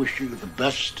all. I wish you the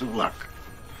best of luck.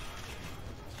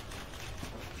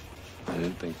 I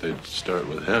didn't think they'd start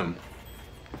with him.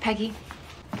 Peggy,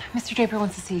 Mr. Draper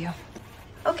wants to see you.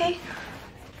 Okay.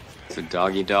 It's a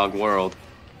dog-eat-dog world.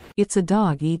 It's a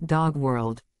dog-eat-dog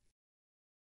world.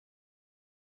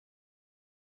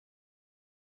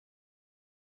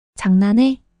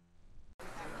 장난해?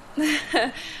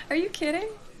 Are you kidding?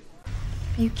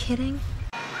 Are you kidding?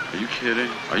 Are you kidding?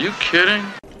 Are you kidding?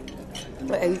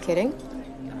 Wait, are you kidding?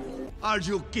 Are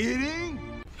you kidding?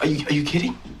 Are you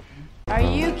kidding? Are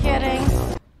you kidding?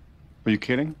 Are you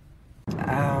kidding?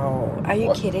 Ow. Are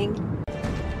you kidding?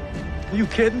 Are you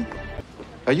kidding?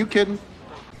 Are you kidding?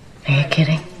 Are you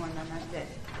kidding?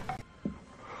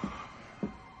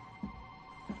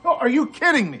 Oh, are you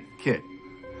kidding me, kid?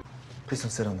 Please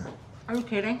don't sit on that. Are you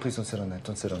kidding? Please don't sit on that.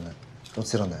 Don't sit on that. Don't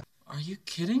sit on that. Are you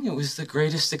kidding? It was the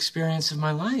greatest experience of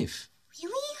my life.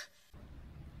 Really?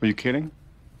 Are you kidding?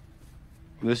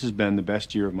 This has been the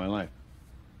best year of my life.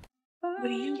 What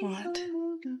do you want?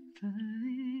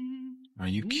 Are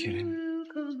you kidding?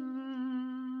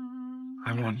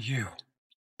 I want you.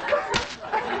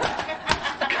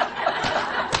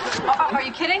 Are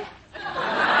you kidding?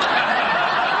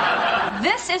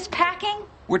 This is packing?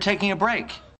 We're taking a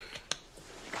break.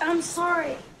 I'm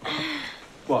sorry.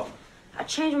 What? I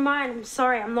changed my mind. I'm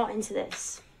sorry. I'm not into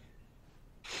this.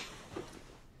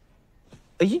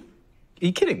 Are you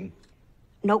kidding?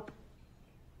 Nope.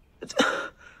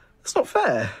 That's not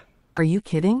fair. Are you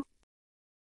kidding?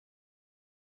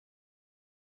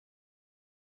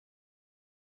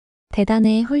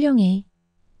 대단해, 훌륭해.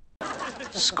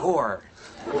 Score.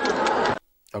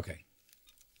 Okay.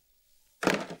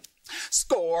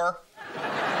 Score.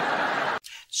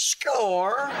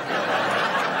 Score.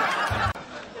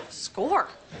 Score.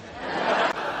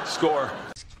 Score.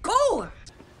 Go!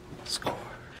 Score.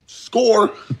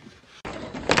 Score.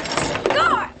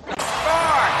 Score!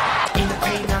 In the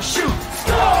paint now shoot.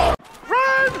 Score.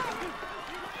 Run!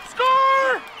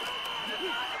 Score!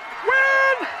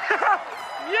 Win!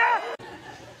 Yeah!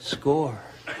 Score.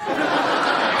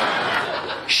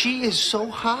 She is so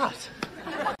hot.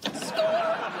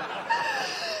 Score!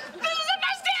 This is the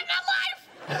best day of my life!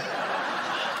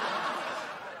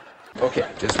 Okay,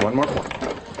 just one more point.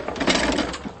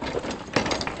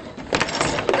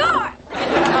 Score!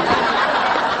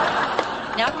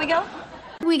 Now can we go?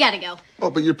 We gotta go. Oh,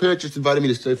 but your parents just invited me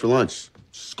to stay for lunch.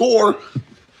 Score!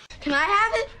 Can I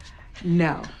have it?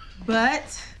 No,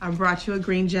 but I brought you a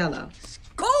green Jell-O.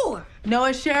 Score!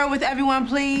 Noah, share it with everyone,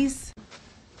 please.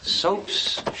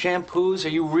 Soaps, shampoos, are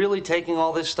you really taking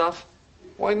all this stuff?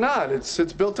 Why not? It's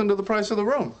built into the price of the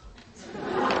room.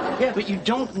 Yeah, but you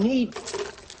don't need...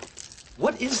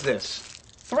 What is this?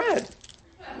 Thread.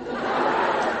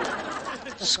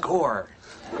 Score.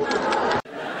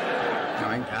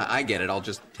 I get it. I'll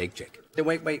just take Jake.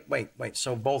 Wait.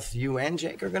 So both you and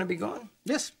Jake are going to be gone?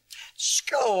 Yes.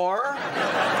 Score.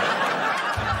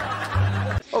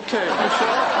 Okay,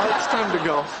 Michelle, it's time to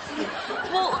go.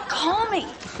 Well, call me.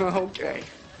 Okay.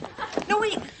 No,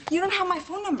 wait. You don't have my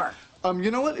phone number.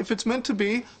 You know what? If it's meant to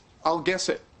be, I'll guess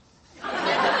it.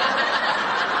 Bye-bye.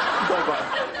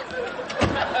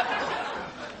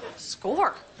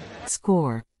 Score.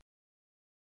 Score.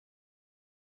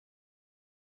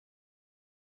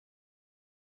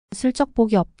 슬쩍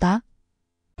복이 없다.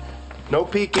 No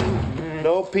peeking.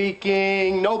 No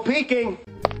peeking. No peeking.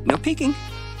 No peeking.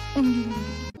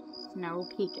 No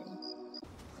peeking.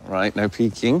 Right, no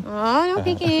peeking. Oh, no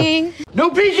peeking. No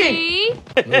peeking.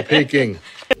 No peeking.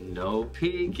 No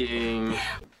peeking.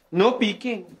 No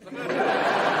peeking.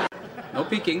 No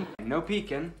peeking. No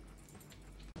peeking.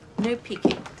 No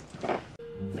peeking.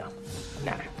 No.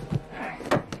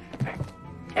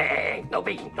 Hey, no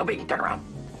peeking. No peeking. Turn around.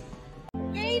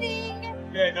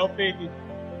 Yeah, no peeking.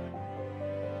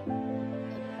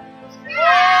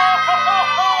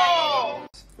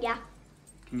 Yeah.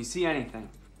 Can you see anything?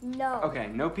 No. Okay,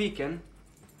 no peeking.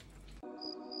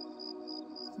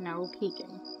 No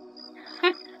peeking.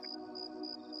 What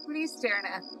are you staring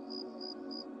at?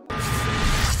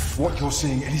 What you're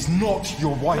seeing, it is not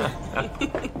your wife.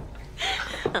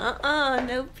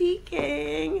 No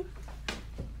peeking.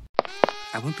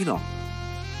 I won't be long.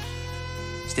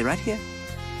 Stay right here.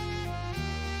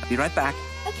 I'll be right back.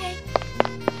 Okay.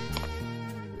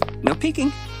 No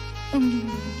peeking.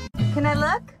 Can I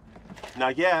look?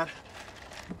 Not yet.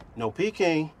 No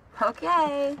peeking.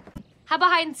 Okay. How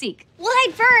about hide and seek? We'll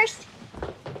hide first.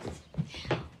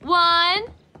 1,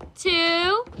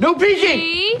 2, No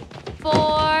peeking. 3,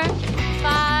 4,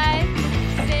 5,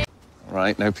 6.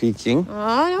 Right, no peeking.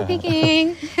 Oh, no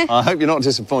peeking. I hope you're not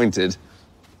disappointed.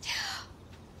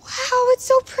 Wow, it's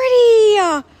so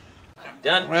pretty.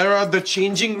 Done. Where are the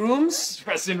changing rooms?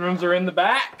 Dressing rooms are in the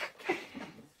back.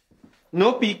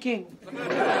 No peeking.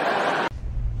 I'm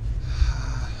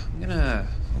gonna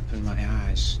open my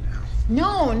eyes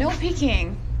now. No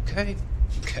peeking. Okay.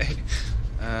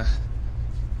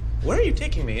 Where are you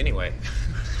taking me anyway?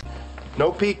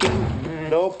 No peeking.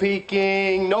 No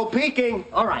peeking. No peeking.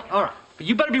 All right. But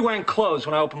you better be wearing clothes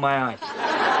when I open my eyes.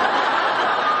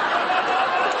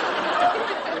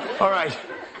 All right.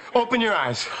 Open your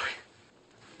eyes.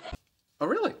 Oh,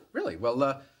 really? Really? Well,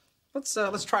 let's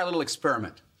try a little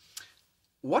experiment.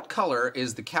 What color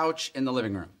is the couch in the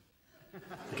living room?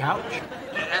 The couch?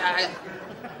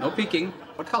 No peeking.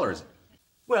 What color is it?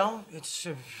 Well, it's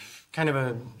kind of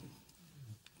a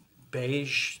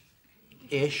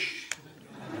beige-ish.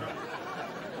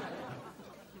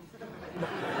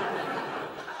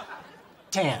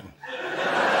 Tan.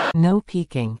 No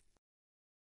peeking.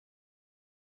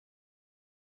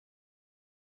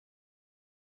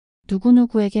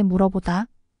 누구누구에게 물어보다.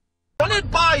 Run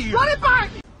it by you. Run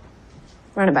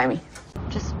it by me.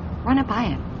 Just run it by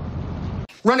him.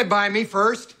 Run it by me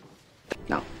first.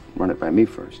 No, run it by me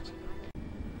first.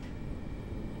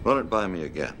 Run it by me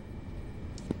again.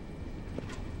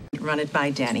 Run it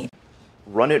by Danny.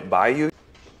 Run it by you.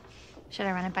 Should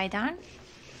I run it by Don?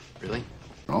 Really?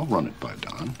 I'll run it by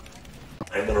Don.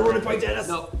 I'm gonna run it by Dennis.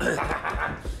 No.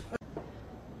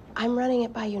 I'm running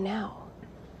it by you now.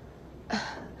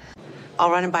 I'll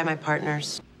run it by my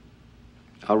partners.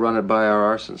 I'll run it by our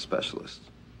arson specialist.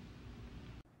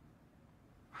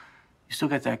 You still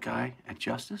got that guy at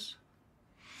Justice?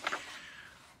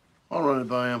 I'll run it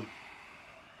by him.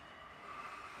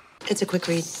 It's a quick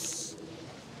read.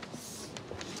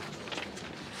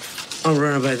 I'll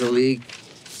run it by the league.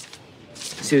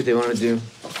 See what they want to do.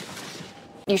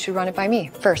 You should run it by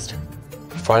me first.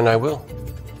 Fine, I will.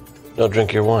 No,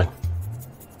 drink your wine.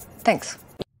 Thanks.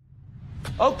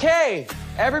 Okay,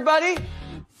 everybody,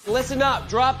 listen up.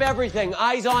 Drop everything.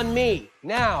 Eyes on me.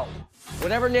 Now,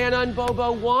 whatever Nana and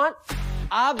Bobo want,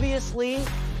 obviously,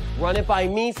 run it by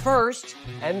me first,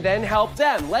 and then help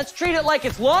them. Let's treat it like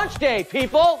it's launch day,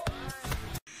 people!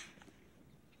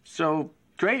 So,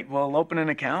 great. We'll open an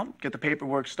account, get the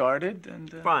paperwork started,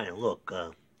 and... Brian, look,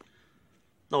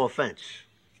 no offense.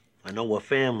 I know we're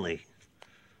family.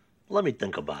 Let me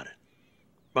think about it.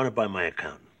 Run it by my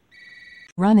accountant.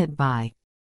 Run it by.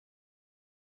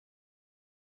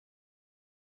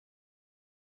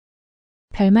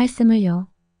 별 말씀을요.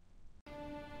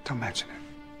 Don't mention it.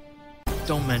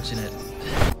 Don't mention it.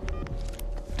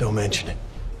 Don't mention it.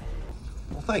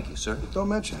 Well, thank you, sir. Don't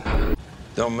mention it.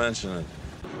 Don't mention it.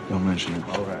 Don't mention it.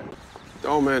 All right.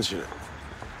 Don't mention it.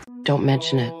 Don't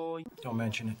mention it. Don't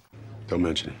mention it. Don't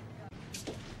mention it.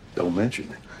 Don't mention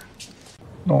it.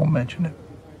 Don't mention it.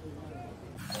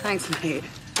 Thanks, Pete.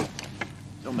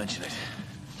 Don't mention it.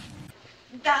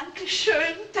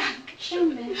 Dankeschön,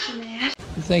 Dankeschön. Mention it.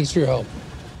 Thanks for your help.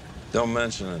 Don't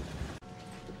mention it.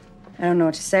 I don't know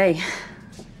what to say.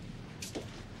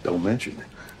 Don't mention it.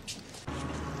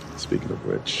 Speaking of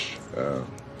which,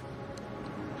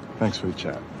 thanks for the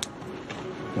chat.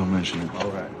 Don't mention it. All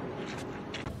right.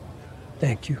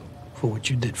 Thank you for what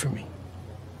you did for me.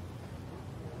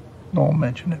 Don't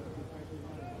mention it.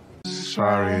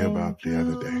 Sorry about the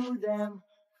other day.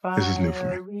 This is new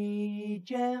for me.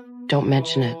 Don't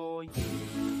mention it.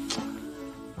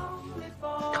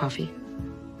 Coffee.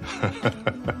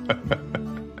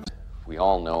 We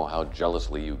all know how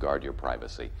jealously you guard your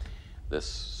privacy. This,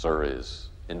 sir, is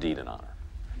indeed an honor.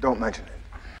 Don't mention it.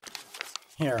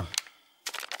 Here.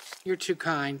 You're too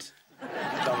kind.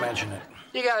 Don't mention it.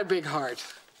 You got a big heart.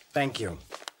 Thank you.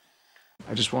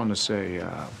 I just wanted to say,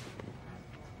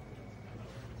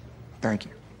 thank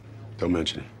you. Don't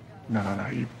mention it. No.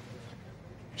 You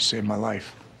saved my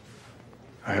life.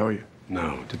 I owe you.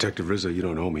 No, Detective Rizzo, you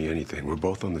don't owe me anything. We're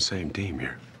both on the same team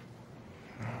here.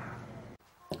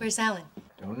 Where's Alan?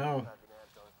 Don't know.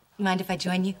 You mind if I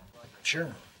join you?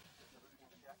 Sure.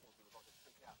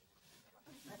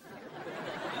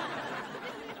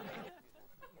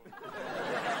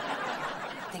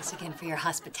 Thanks again for your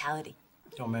hospitality.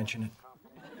 Don't mention it.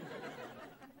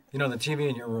 You know, the TV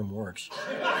in your room works.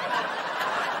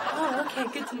 Oh, okay,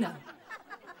 good to know.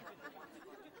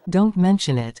 Don't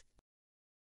mention it.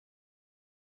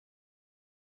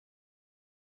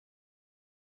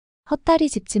 헛다리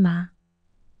짚지 마.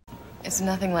 It's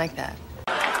nothing like that.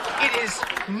 It is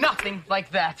nothing like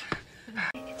that.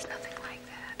 It's nothing like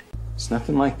that. It's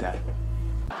nothing like that.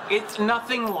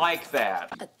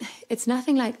 It's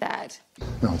nothing like that.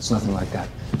 No, it's nothing like that.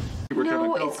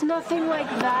 No, it's nothing like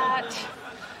that.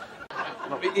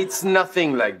 It's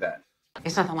nothing like that.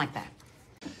 It's nothing like that.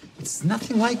 It's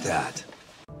nothing like that.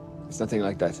 It's nothing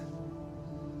like that.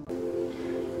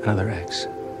 Another X.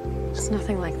 It's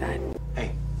nothing like that.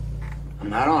 Hey, I'm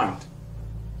not armed.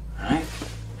 All right?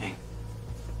 Hey.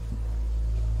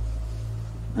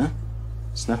 Huh?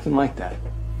 It's nothing like that.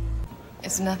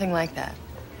 It's nothing like that.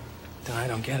 Then I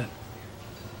don't get it.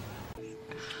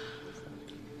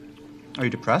 Are you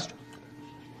depressed?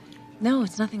 No,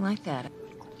 it's nothing like that.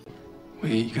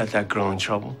 Wait, you got that girl in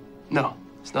trouble? No,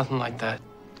 it's nothing like that.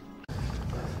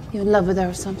 You in love with her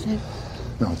or something?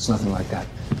 No, it's nothing like that.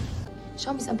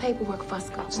 Show me some paperwork,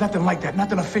 Fusco. It's nothing like that.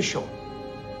 Nothing official.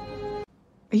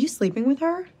 Are you sleeping with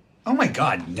her? Oh my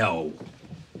God, no.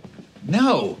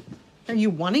 No. Are you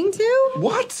wanting to?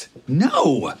 What?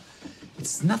 No.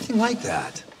 It's nothing like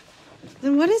that.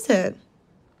 Then what is it?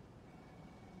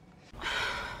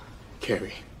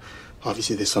 Carrie,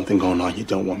 obviously there's something going on you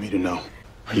don't want me to know.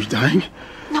 Are you dying?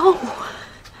 No.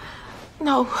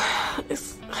 No.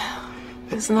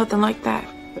 It's nothing like that.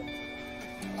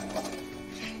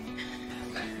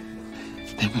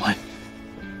 Then what?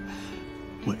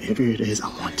 Whatever it is, I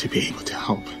want to be able to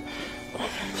help.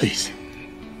 Please.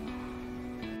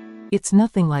 It's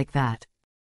nothing like that.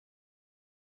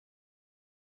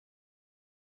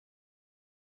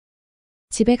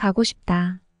 집에 가고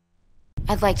싶다.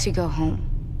 I'd like to go home.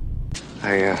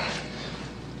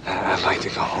 I'd like to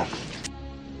go home.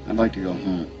 I'd like to go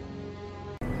home.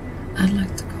 I'd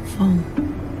like to go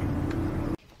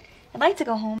home. I'd like to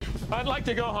go home. I'd like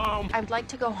to go home. I'd like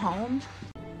to go home.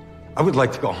 I would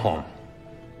like to go home.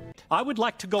 I would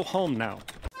like to go home now.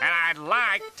 And I'd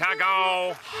like to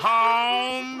go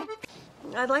home.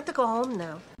 I'd like to go home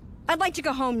now. I'd like to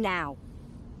go home now.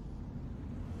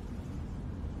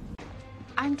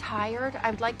 I'm tired.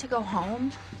 I'd like to go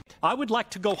home. I would like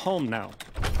to go home now.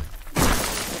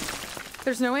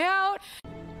 There's no way out.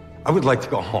 I would like to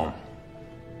go home.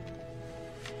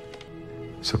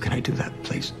 So can I do that,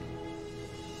 please?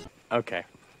 Okay.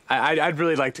 I'd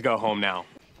really like to go home now.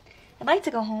 I'd like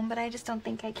to go home, but I just don't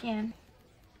think I can.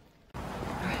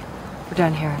 We're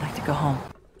done here. I'd like to go home.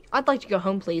 I'd like to go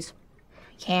home, please.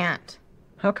 Can't.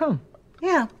 How come?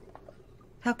 Yeah.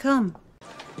 How come?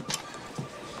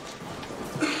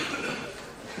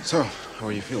 So, how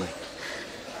are you feeling?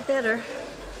 Better.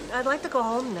 I'd like to go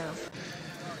home now.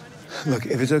 Look,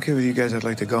 if it's okay with you guys, I'd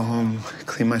like to go home,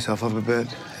 clean myself up a bit.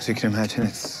 As you can imagine,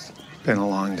 it's been a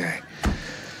long day.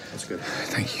 That's good.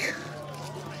 Thank you.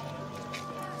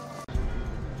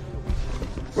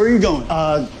 Where are you going?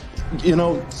 You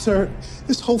know, sir,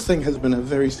 this whole thing has been a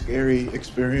very scary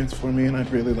experience for me, and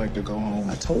I'd really like to go home.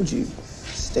 I told you,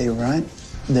 Stay right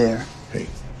there. Hey.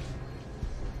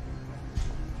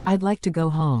 I'd like to go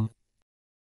home.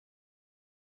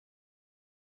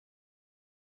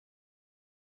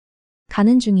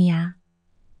 가는 중이야.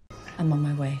 I'm on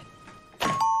my way.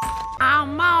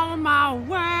 I'm on my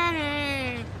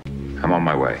way. I'm on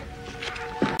my way.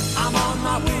 I'm on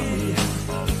my way.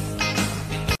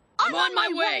 I'm on my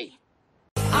way.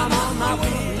 I'm on my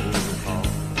way.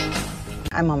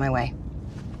 I'm on my way.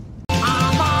 I'm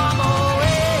on my way.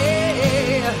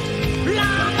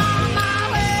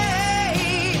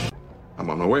 I'm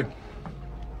on my way. I'm on my way. I'm on my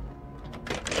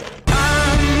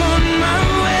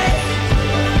way.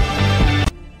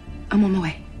 I'm on my way. I'm on my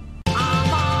way. I'm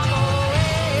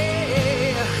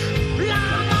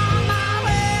on my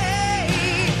way.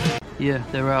 Yeah,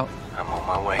 they're out. I'm on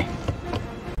my way.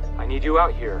 I need you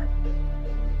out here.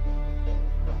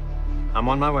 I'm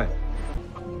on my way.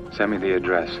 Send me the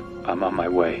address. I'm on my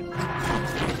way.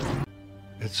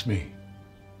 It's me.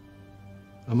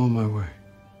 I'm on my way.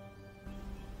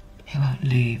 He won't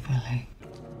leave, will he?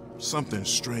 Something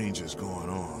strange is going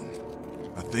on.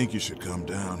 I think you should come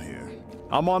down here.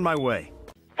 I'm on my way.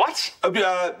 What?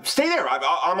 Stay there.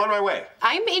 I'm on my way.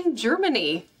 I'm in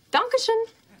Germany. Dankeschön.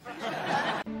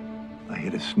 I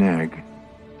hit a snag.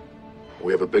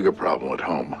 We have a bigger problem at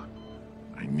home.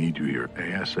 I need you here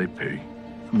ASAP.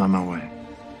 I'm on my way.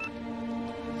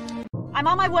 I'm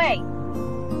on my way.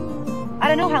 I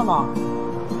don't know how long.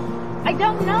 I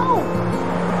don't know.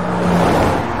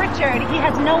 Richard, he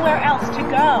has nowhere else to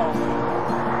go.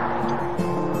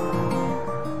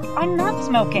 I'm not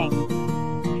smoking.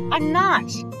 I'm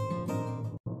not.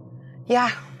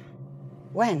 Yeah.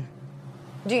 When?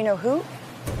 Do you know who?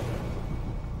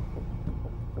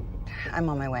 I'm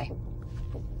on my way.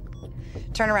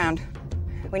 Turn around.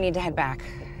 We need to head back.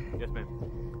 Yes, ma'am.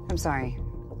 I'm sorry.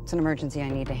 It's an emergency I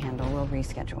need to handle. We'll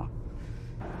reschedule.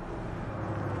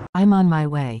 I'm on my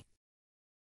way.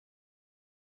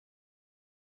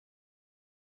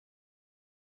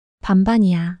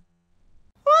 반반이야.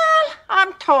 Well,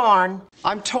 I'm torn.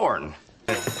 I'm torn.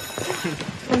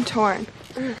 I'm torn.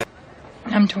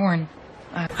 I'm torn.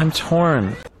 I'm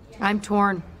torn. I'm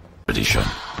torn. Alicia.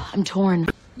 I'm torn.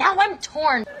 Now I'm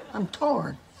torn. I'm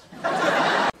torn.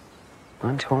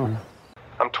 I'm torn.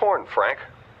 I'm torn, Frank.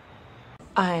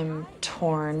 I'm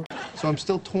torn. So I'm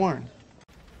still torn.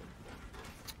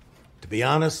 To be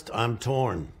honest, I'm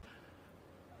torn.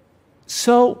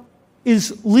 So,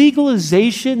 is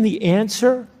legalization the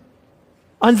answer?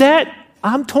 On that,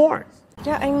 I'm torn.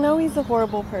 Yeah, I know he's a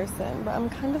horrible person, but I'm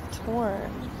kind of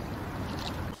torn.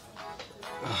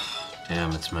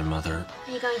 Damn, it's my mother.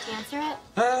 Are you going to answer it?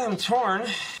 I'm torn.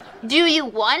 Do you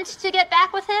want to get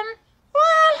back with him?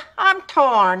 Well, I'm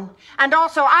torn. And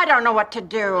also, I don't know what to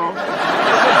do.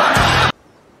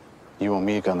 You want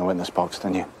me to go in the witness box,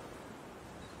 don't you?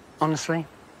 Honestly,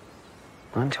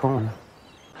 I'm torn.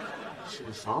 Should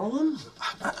we follow him?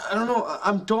 I don't know.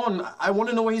 I'm torn. I want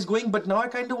to know where he's going, but now I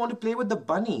kind of want to play with the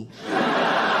bunny.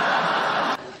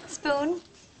 Spoon.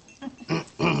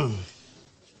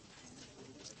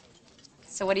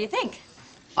 So what do you think?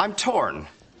 I'm torn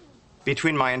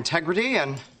between my integrity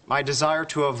and my desire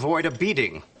to avoid a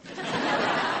beating.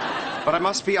 But I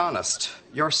must be honest,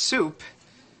 your soup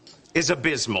is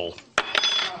abysmal.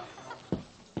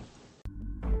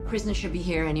 Prisoner should be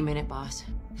here any minute, boss.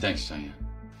 Thanks, Diane.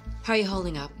 How are you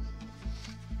holding up?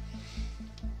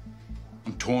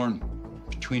 I'm torn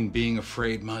between being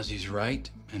afraid Mozzie's right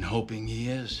and hoping he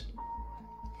is.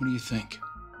 What do you think?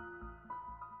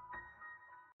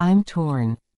 I'm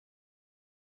torn.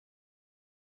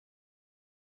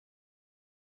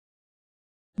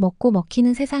 먹고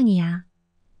먹히는 세상이야.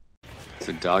 It's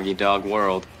a dog-eat-dog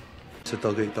world. It's a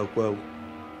dog-eat-dog world.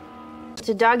 It's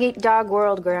a dog-eat-dog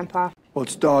world, Grandpa. Well,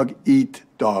 it's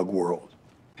dog-eat-dog world.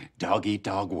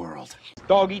 Dog-eat-dog world.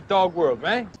 Dog-eat-dog world,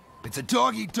 right? It's a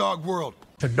dog-eat-dog world.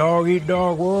 It's a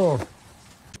dog-eat-dog world.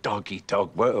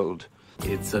 Dog-eat-dog world.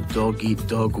 It's a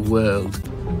dog-eat-dog world.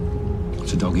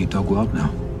 It's a dog-eat-dog world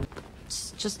now.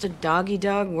 It's just a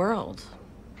dog-eat-dog world.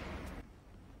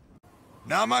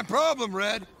 Not my problem,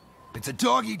 Red. It's a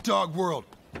dog-eat-dog world.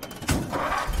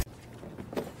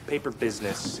 Paper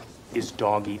business is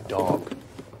dog-eat-dog.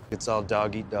 It's all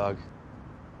dog-eat-dog.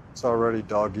 It's already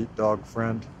dog-eat-dog,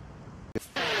 friend.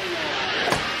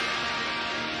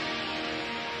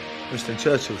 Winston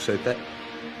Churchill said that.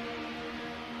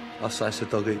 I say it's a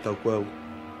dog-eat-dog world.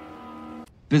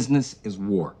 Business is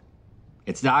war.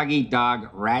 It's dog eat dog,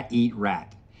 rat eat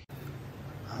rat.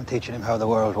 I'm teaching him how the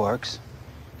world works.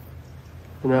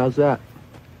 And how's that?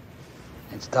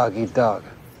 It's dog eat dog.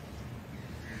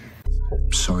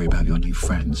 Sorry about your new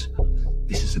friends.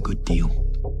 This is a good deal.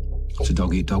 It's a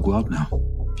dog-eat-dog world now.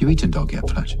 you eaten dog yet,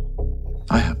 Fletch?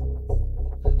 I have.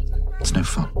 It's no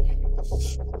fun.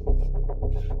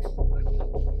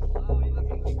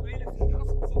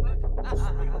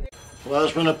 Well,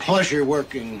 it's been a pleasure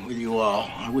working with you all.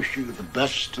 I wish you the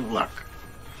best of luck.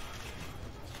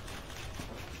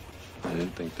 I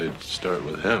didn't think they'd start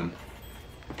with him.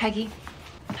 Peggy,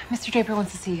 Mr. Draper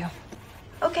wants to see you.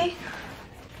 Okay.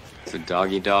 It's a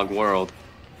dog-eat-dog world.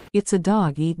 It's a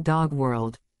dog-eat-dog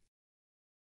world.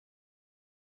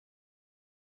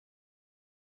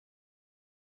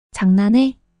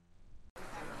 장난해?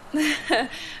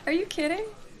 Are you kidding?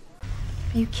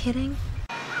 Are you kidding?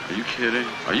 Are you kidding?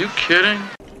 Are you kidding?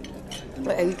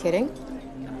 Wait, are you kidding?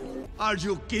 Are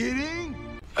you kidding?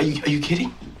 Are you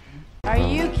kidding? Are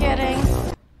you kidding?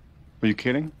 Are you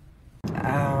kidding?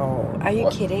 Ow. Are you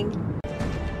kidding?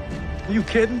 Are you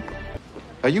kidding?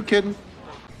 Are you kidding?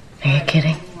 Are you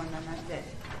kidding?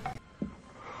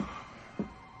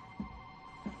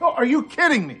 Oh, are you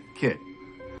kidding me, kid?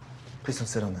 Please don't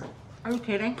sit on that. Are you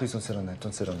kidding? Please don't sit on that.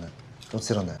 Don't sit on that. Don't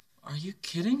sit on that. Are you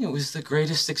kidding? It was the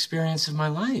greatest experience of my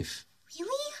life.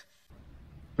 Really?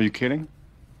 Are you kidding?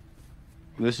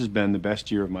 This has been the best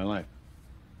year of my life.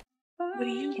 What do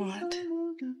you want?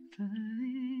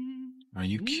 Are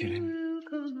you kidding?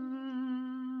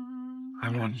 I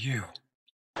want you.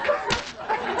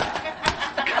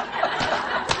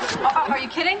 Are you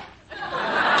kidding?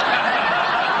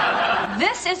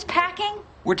 This is packing?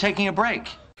 We're taking a break.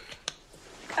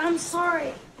 I'm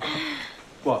sorry.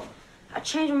 What? I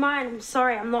changed my mind. I'm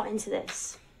sorry. I'm not into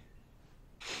this.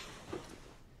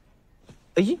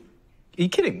 Are you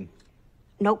kidding?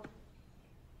 Nope.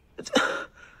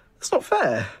 That's not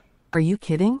fair. Are you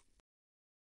kidding?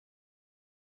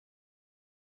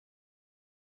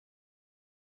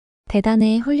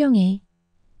 대단해, 훌륭해.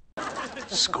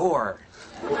 Score.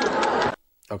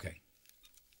 Okay.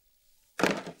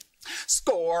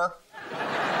 Score.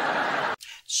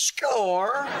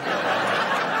 Score.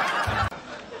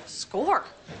 Score.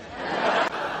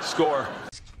 Score.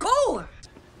 Score.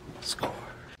 Score.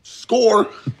 Score!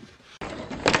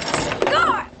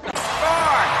 Score.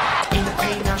 In the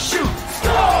paint now shoot.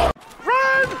 Score!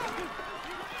 Run!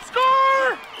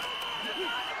 Score!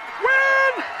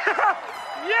 Win!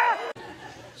 Yeah!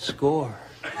 Score.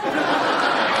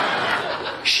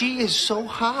 She is so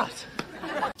hot.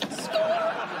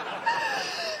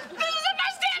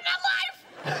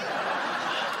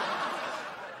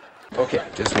 Okay,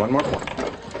 just one more point.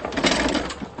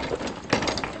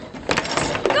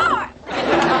 Score.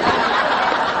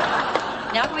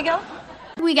 Now can we go?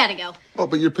 We gotta go. Oh,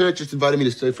 but your parents just invited me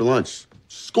to stay for lunch.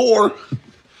 Score!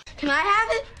 Can I have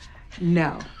it?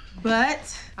 No,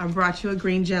 but I brought you a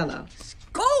green Jell-O.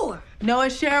 Score. Noah,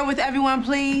 share it with everyone,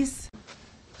 please.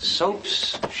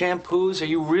 Soaps, shampoos, are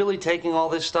you really taking all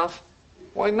this stuff?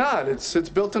 Why not? It's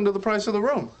built into the price of the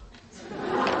room.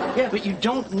 Yeah, but you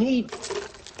don't need...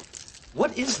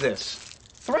 What is this?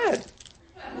 Thread.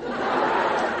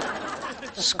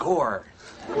 Score.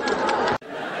 No,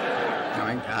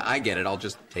 I get it. I'll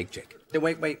just take Jake.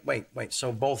 Wait.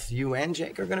 So both you and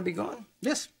Jake are going to be gone?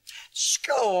 Yes.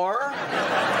 Score.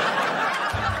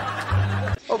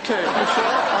 Okay,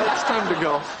 Michelle, it's time to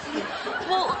go.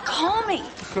 Well, call me.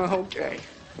 Okay.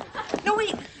 No,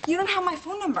 wait. You don't have my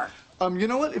phone number. You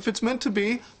know what? If it's meant to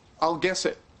be, I'll guess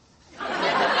it.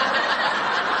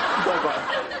 Bye-bye.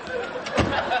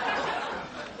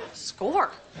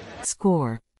 Score.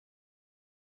 Score.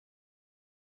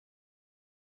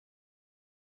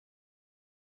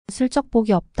 슬쩍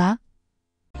복이 없다.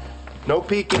 No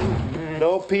peeking.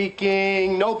 No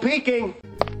peeking. No peeking.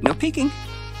 No peeking.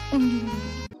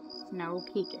 No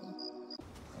peeking.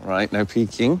 All right, no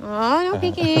peeking. Oh, no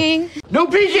peeking. No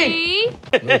peeking!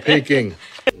 No peeking.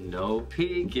 No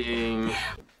peeking.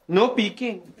 No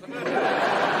peeking.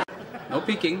 No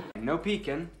peeking. No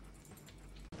peeking.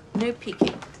 No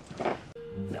peeking.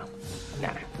 No.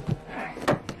 Nah.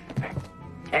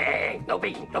 Hey, no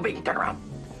peeking. No peeking. Turn around.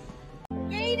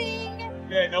 Waiting.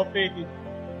 Yeah, no peeking.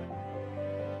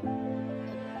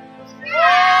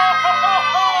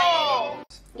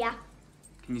 Yeah.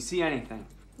 Can you see anything?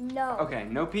 No. Okay,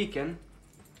 no peeking.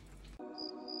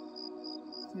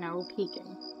 No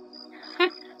peeking.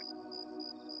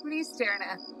 What are you staring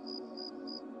at?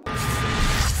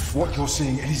 What you're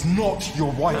seeing is not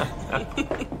your wife.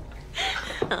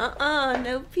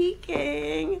 No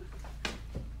peeking.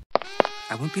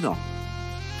 I won't be long.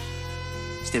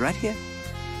 Stay right here.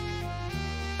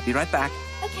 I'll be right back.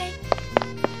 Okay.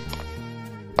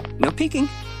 No peeking.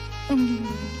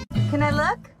 Can I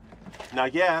look?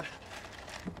 Not yet.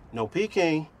 No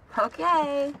peeking.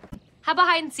 Okay. How about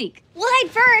hide and seek? We'll hide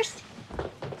first.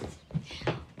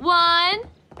 1,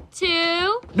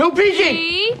 2, No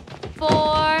peeking! 3, 4,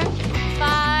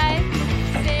 5,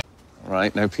 6.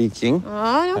 Right, no peeking.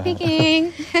 Oh, no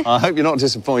peeking. I hope you're not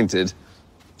disappointed.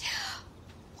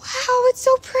 Wow, it's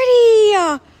so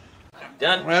pretty.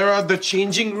 Done. Where are the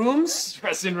changing rooms?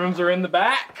 Dressing rooms are in the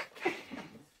back.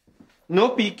 No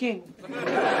peeking.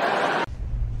 I'm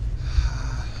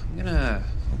gonna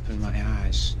open my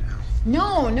eyes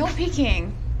now. No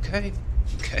peeking. Okay.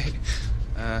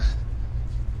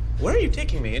 Where are you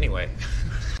taking me anyway?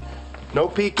 No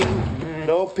peeking.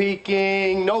 No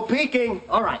peeking. No peeking.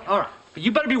 All right. But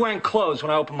you better be wearing clothes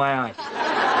when I open my eyes.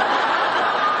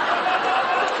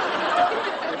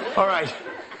 All right.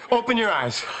 Open your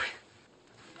eyes.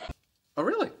 Oh,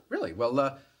 really? Really? Well,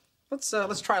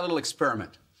 let's try a little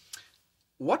experiment.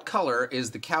 What color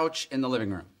is the couch in the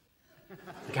living room?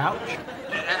 The couch?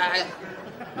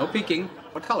 No peeking.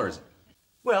 What color is it?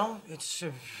 Well, it's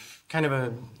kind of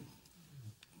a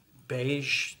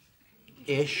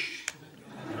beige-ish.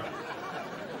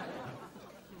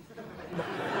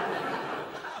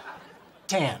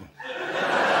 Tan.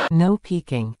 No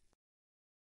peeking.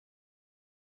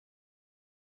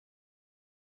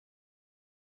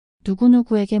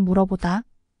 누구누구에게 물어보다.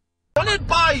 Run it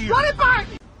by you. Run it by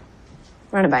me.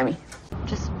 Run it by me.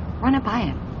 Just run it by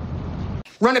him.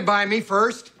 Run it by me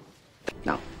first.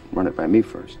 No, run it by me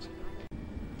first.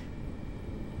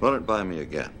 Run it by me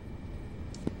again.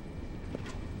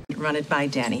 Run it by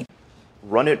Danny.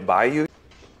 Run it by you?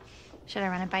 Should I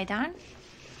run it by Don?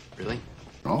 Really?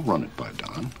 I'll run it by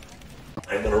Don.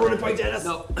 I'm gonna run it by Dennis.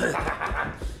 No.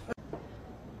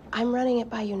 I'm running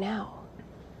it by you now.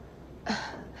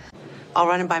 I'll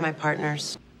run it by my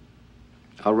partners.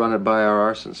 I'll run it by our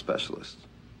arson specialist.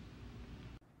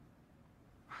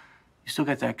 You still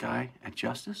got that guy at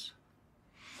Justice?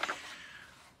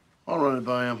 I'll run it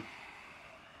by him.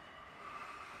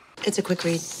 It's a quick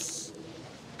read.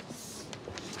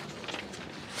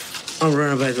 I'll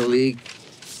run it by the league.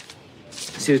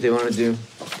 See what they want to do.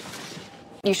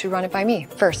 You should run it by me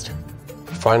first.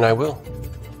 Fine, I will.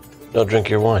 No, drink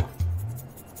your wine.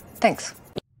 Thanks.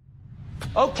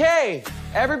 Okay,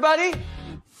 everybody,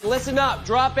 listen up.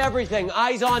 Drop everything.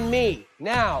 Eyes on me.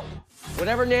 Now,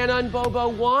 whatever Nana and Bobo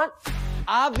want,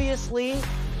 obviously,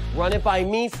 run it by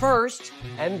me first,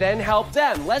 and then help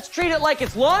them. Let's treat it like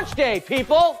it's launch day,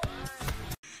 people!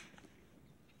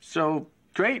 So,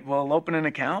 great. We'll open an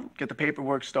account, get the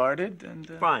paperwork started,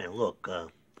 and... Brian, look,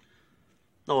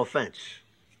 no offense.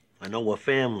 I know we're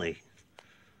family.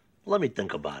 Let me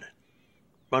think about it.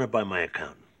 Run it by my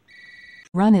accountant.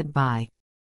 Run it by.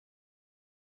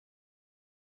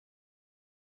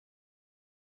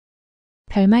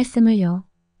 별 말씀을요.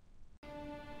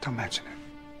 Don't mention it.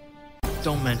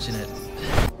 Don't mention it.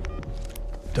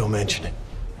 Don't mention it.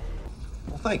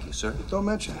 Well, thank you, sir. Don't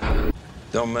mention it.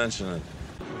 Don't mention it.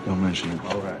 Don't mention it.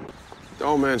 All right.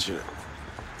 Don't mention it.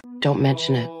 Don't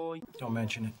mention it. Don't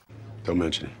mention it. Don't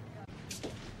mention it.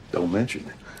 Don't mention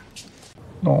it.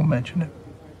 Don't mention it.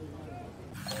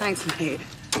 Thanks, Kate.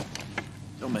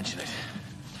 Don't mention it.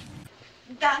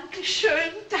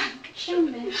 Dankeschön,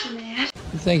 Dankeschön. Mention it.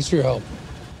 Thanks for your help.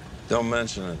 Don't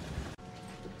mention it.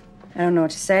 I don't know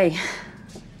what to say.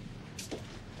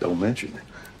 Don't mention it.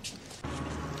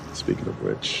 Speaking of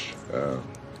which,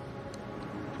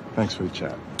 thanks for the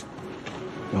chat.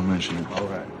 Don't mention it. All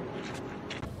right.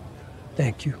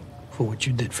 Thank you for what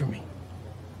you did for me.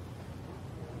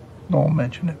 Don't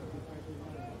mention it.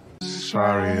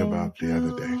 Sorry about the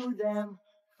other day.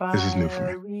 This is new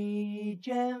for me.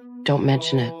 Don't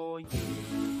mention it.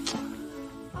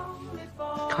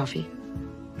 Coffee.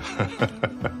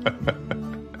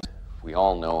 We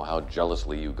all know how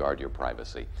jealously you guard your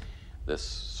privacy. This,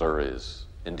 sir, is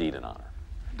indeed an honor.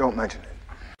 Don't mention it.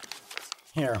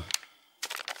 Here.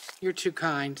 You're too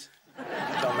kind.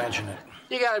 Don't mention it.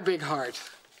 You got a big heart.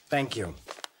 Thank you.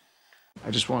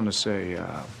 I just wanted to say,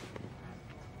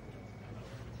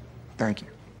 thank you.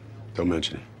 Don't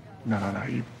mention it. No.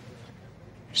 You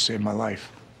saved my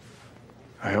life.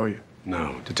 I owe you.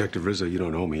 No, Detective Rizzo, you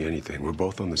don't owe me anything. We're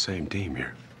both on the same team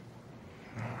here.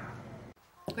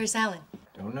 Where's Alan?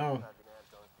 Don't know.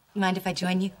 You mind if I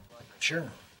join you? Sure.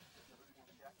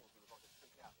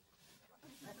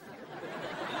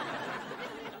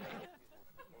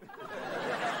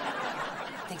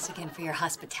 Thanks again for your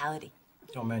hospitality.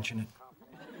 Don't mention it.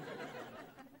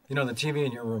 You know, the TV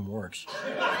in your room works.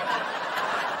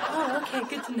 Oh, okay,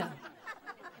 good to know.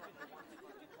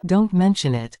 Don't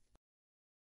mention it.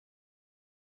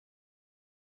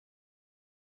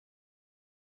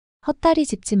 헛다리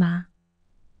짚지 마.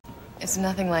 It's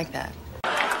nothing like that.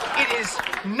 It is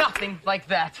nothing like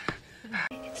that.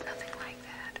 It's nothing like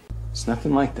that. It's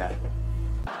nothing like that.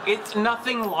 It's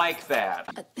nothing like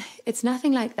that. It's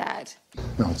nothing like that.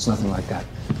 No, it's nothing like that.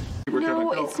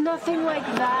 No, it's nothing like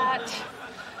that.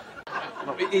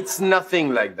 No, it's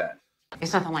nothing like that.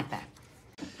 It's nothing like that.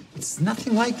 It's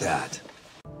nothing like that.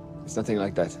 It's nothing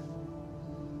like that.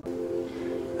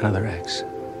 Another X.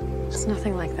 It's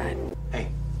nothing like that. Hey,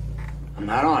 I'm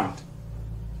not armed.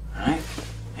 All right?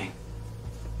 Hey.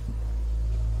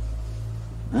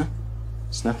 Huh?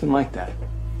 It's nothing like that.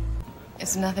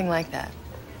 It's nothing like that.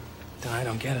 Then I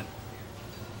don't get it.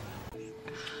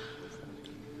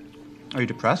 Are you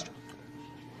depressed?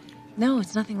 No,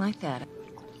 it's nothing like that.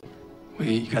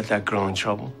 Wait, you got that girl in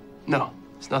trouble? No,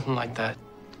 it's nothing like that.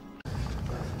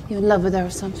 You in love with her or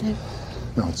something?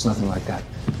 No, it's nothing like that.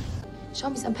 Show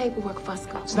me some paperwork,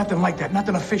 Fusco. It's nothing like that.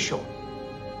 Nothing official.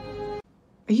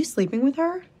 Are you sleeping with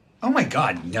her? Oh my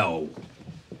God, no.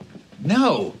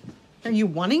 No. Are you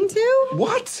wanting to?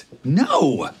 What?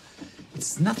 No.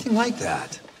 It's nothing like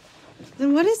that.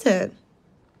 Then what is it?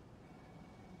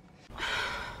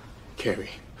 Carrie,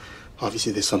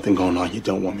 obviously there's something going on you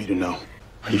don't want me to know.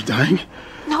 Are you dying?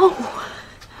 No.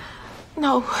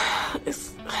 No.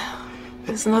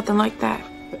 It's nothing like that.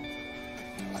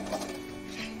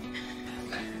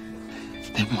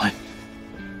 Then what?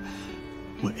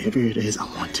 Whatever it is, I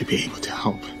want to be able to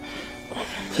help.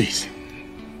 Please.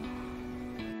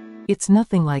 It's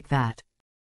nothing like that.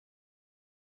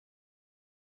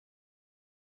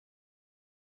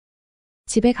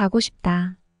 집에 가고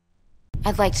싶다.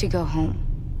 I'd like to go home.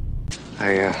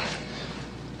 I'd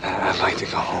like to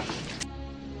go home.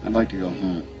 I'd like to go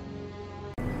home.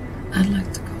 I'd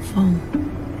like to go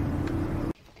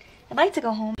home. I'd like to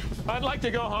go home. I'd like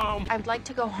to go home. I'd like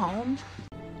to go home.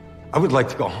 I would like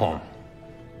to go home.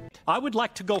 I would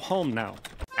like to go home now.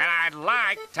 And I'd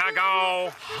like to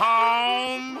go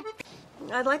home.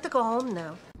 I'd like to go home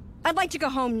now. I'd like to go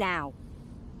home now.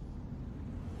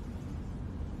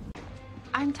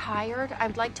 I'm tired.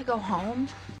 I'd like to go home.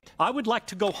 I would like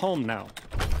to go home now.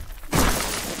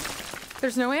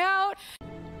 There's no way out.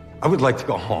 I would like to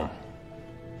go home.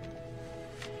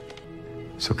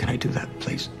 So can I do that,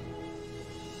 please?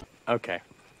 Okay.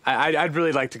 I'd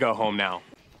really like to go home now.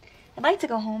 I'd like to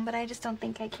go home, but I just don't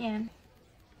think I can.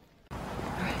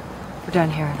 We're done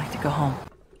here. I'd like to go home.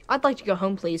 I'd like to go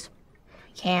home, please.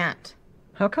 Can't.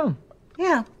 How come?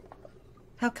 Yeah.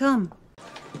 How come?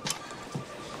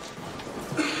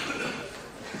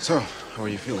 So, how are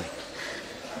you feeling?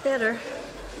 Better.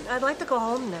 I'd like to go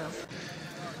home now.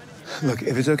 Look,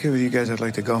 if it's okay with you guys, I'd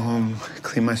like to go home,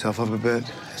 clean myself up a bit.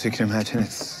 As you can imagine,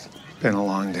 it's been a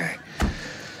long day.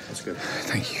 That's good.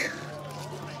 Thank you.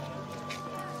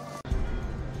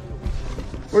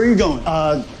 Where are you going?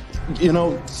 You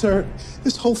know, sir,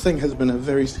 this whole thing has been a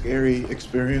very scary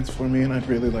experience for me, and I'd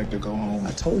really like to go home.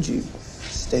 I told you,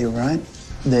 stay right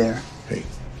there. Hey.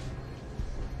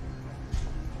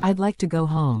 I'd like to go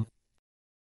home.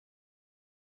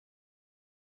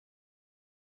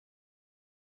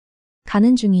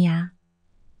 가는 중이야.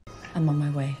 I'm on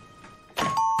my way.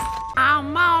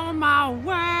 I'm on my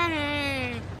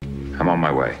way. I'm on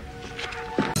my way.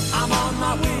 I'm on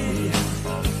my way.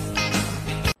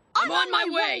 I'm on my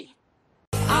way.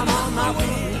 I'm on my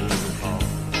way.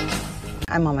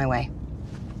 I'm on my way. I'm on my way.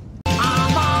 I'm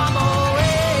on my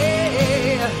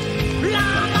way.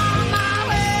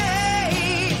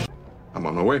 I'm on my way. I'm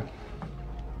on my way.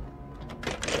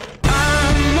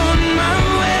 I'm on my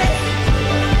way.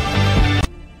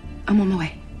 I'm on my way. I'm on my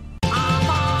way.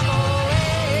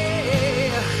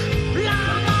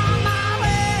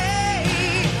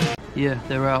 Yeah,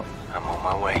 they're out. I'm on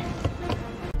my way.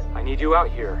 I need you out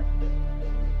here.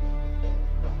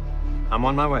 I'm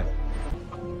on my way.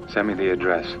 Send me the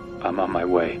address. I'm on my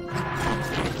way.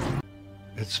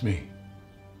 It's me.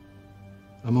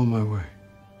 I'm on my way.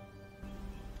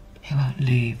 He won't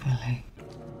leave, will he?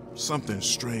 Something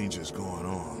strange is going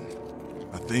on.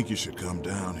 I think you should come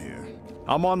down here.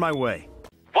 I'm on my way.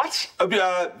 What?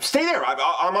 Stay there.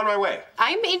 I'm on my way.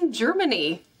 I'm in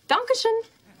Germany. Dankeschön.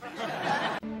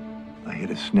 I hit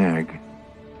a snag.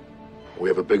 We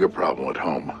have a bigger problem at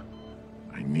home.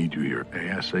 I need you here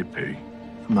ASAP.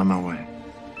 I'm on my way.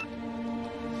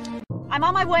 I'm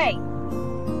on my way.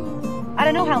 I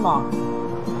don't know how long.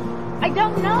 I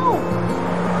don't know.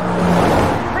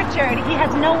 Richard, he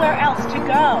has nowhere else to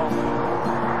go.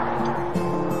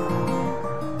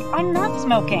 I'm not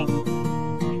smoking.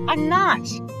 I'm not.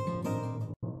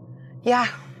 Yeah.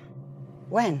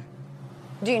 When?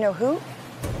 Do you know who?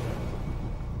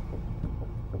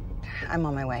 I'm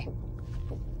on my way.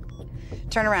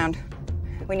 Turn around.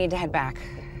 We need to head back.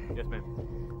 Yes, ma'am.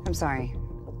 I'm sorry.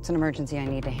 It's an emergency I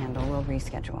need to handle. We'll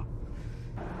reschedule.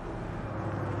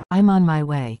 I'm on my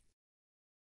way.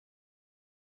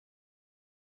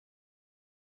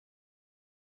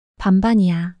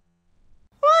 반반이야.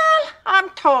 I'm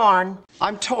torn.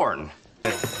 I'm torn.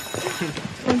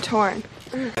 I'm torn.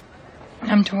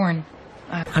 I'm torn.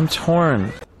 I'm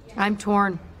torn. I'm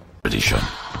torn. Edition.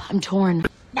 I'm torn.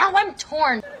 Now I'm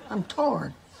torn. I'm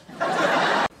torn.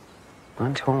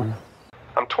 I'm torn.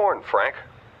 I'm torn, Frank.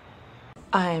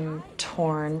 I'm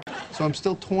torn. So I'm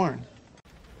still torn.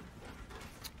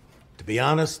 To be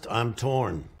honest, I'm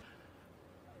torn.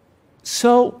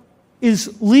 So,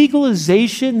 is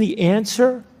legalization the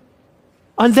answer?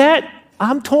 On that,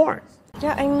 I'm torn.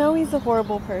 Yeah, I know he's a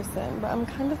horrible person, but I'm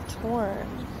kind of torn.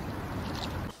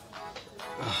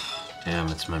 Damn,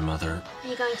 it's my mother. Are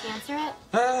you going to answer it?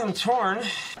 I'm torn.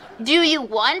 Do you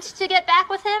want to get back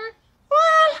with him?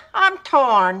 Well, I'm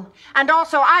torn. And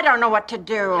also, I don't know what to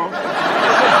do.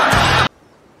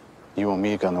 You want me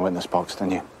to go in the witness box,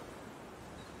 didn't you?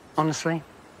 Honestly,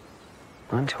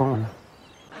 I'm torn.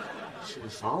 Should we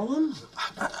follow him?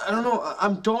 I don't know.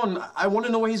 I'm torn. I want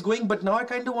to know where he's going, but now I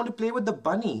kind of want to play with the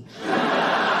bunny.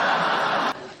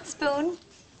 Spoon?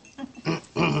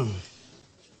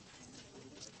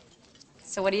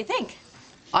 So what do you think?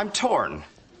 I'm torn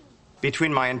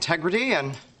between my integrity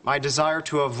and my desire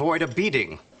to avoid a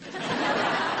beating.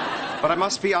 But I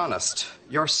must be honest,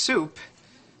 your soup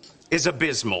is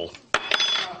abysmal.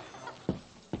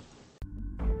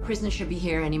 Prisoner should be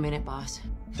here any minute, boss.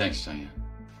 Thanks, Tanya.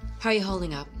 How are you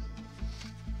holding up?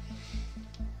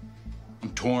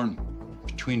 I'm torn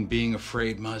between being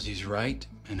afraid Mozzie's right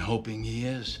and hoping he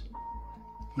is.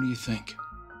 What do you think?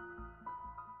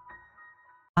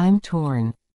 I'm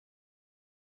torn.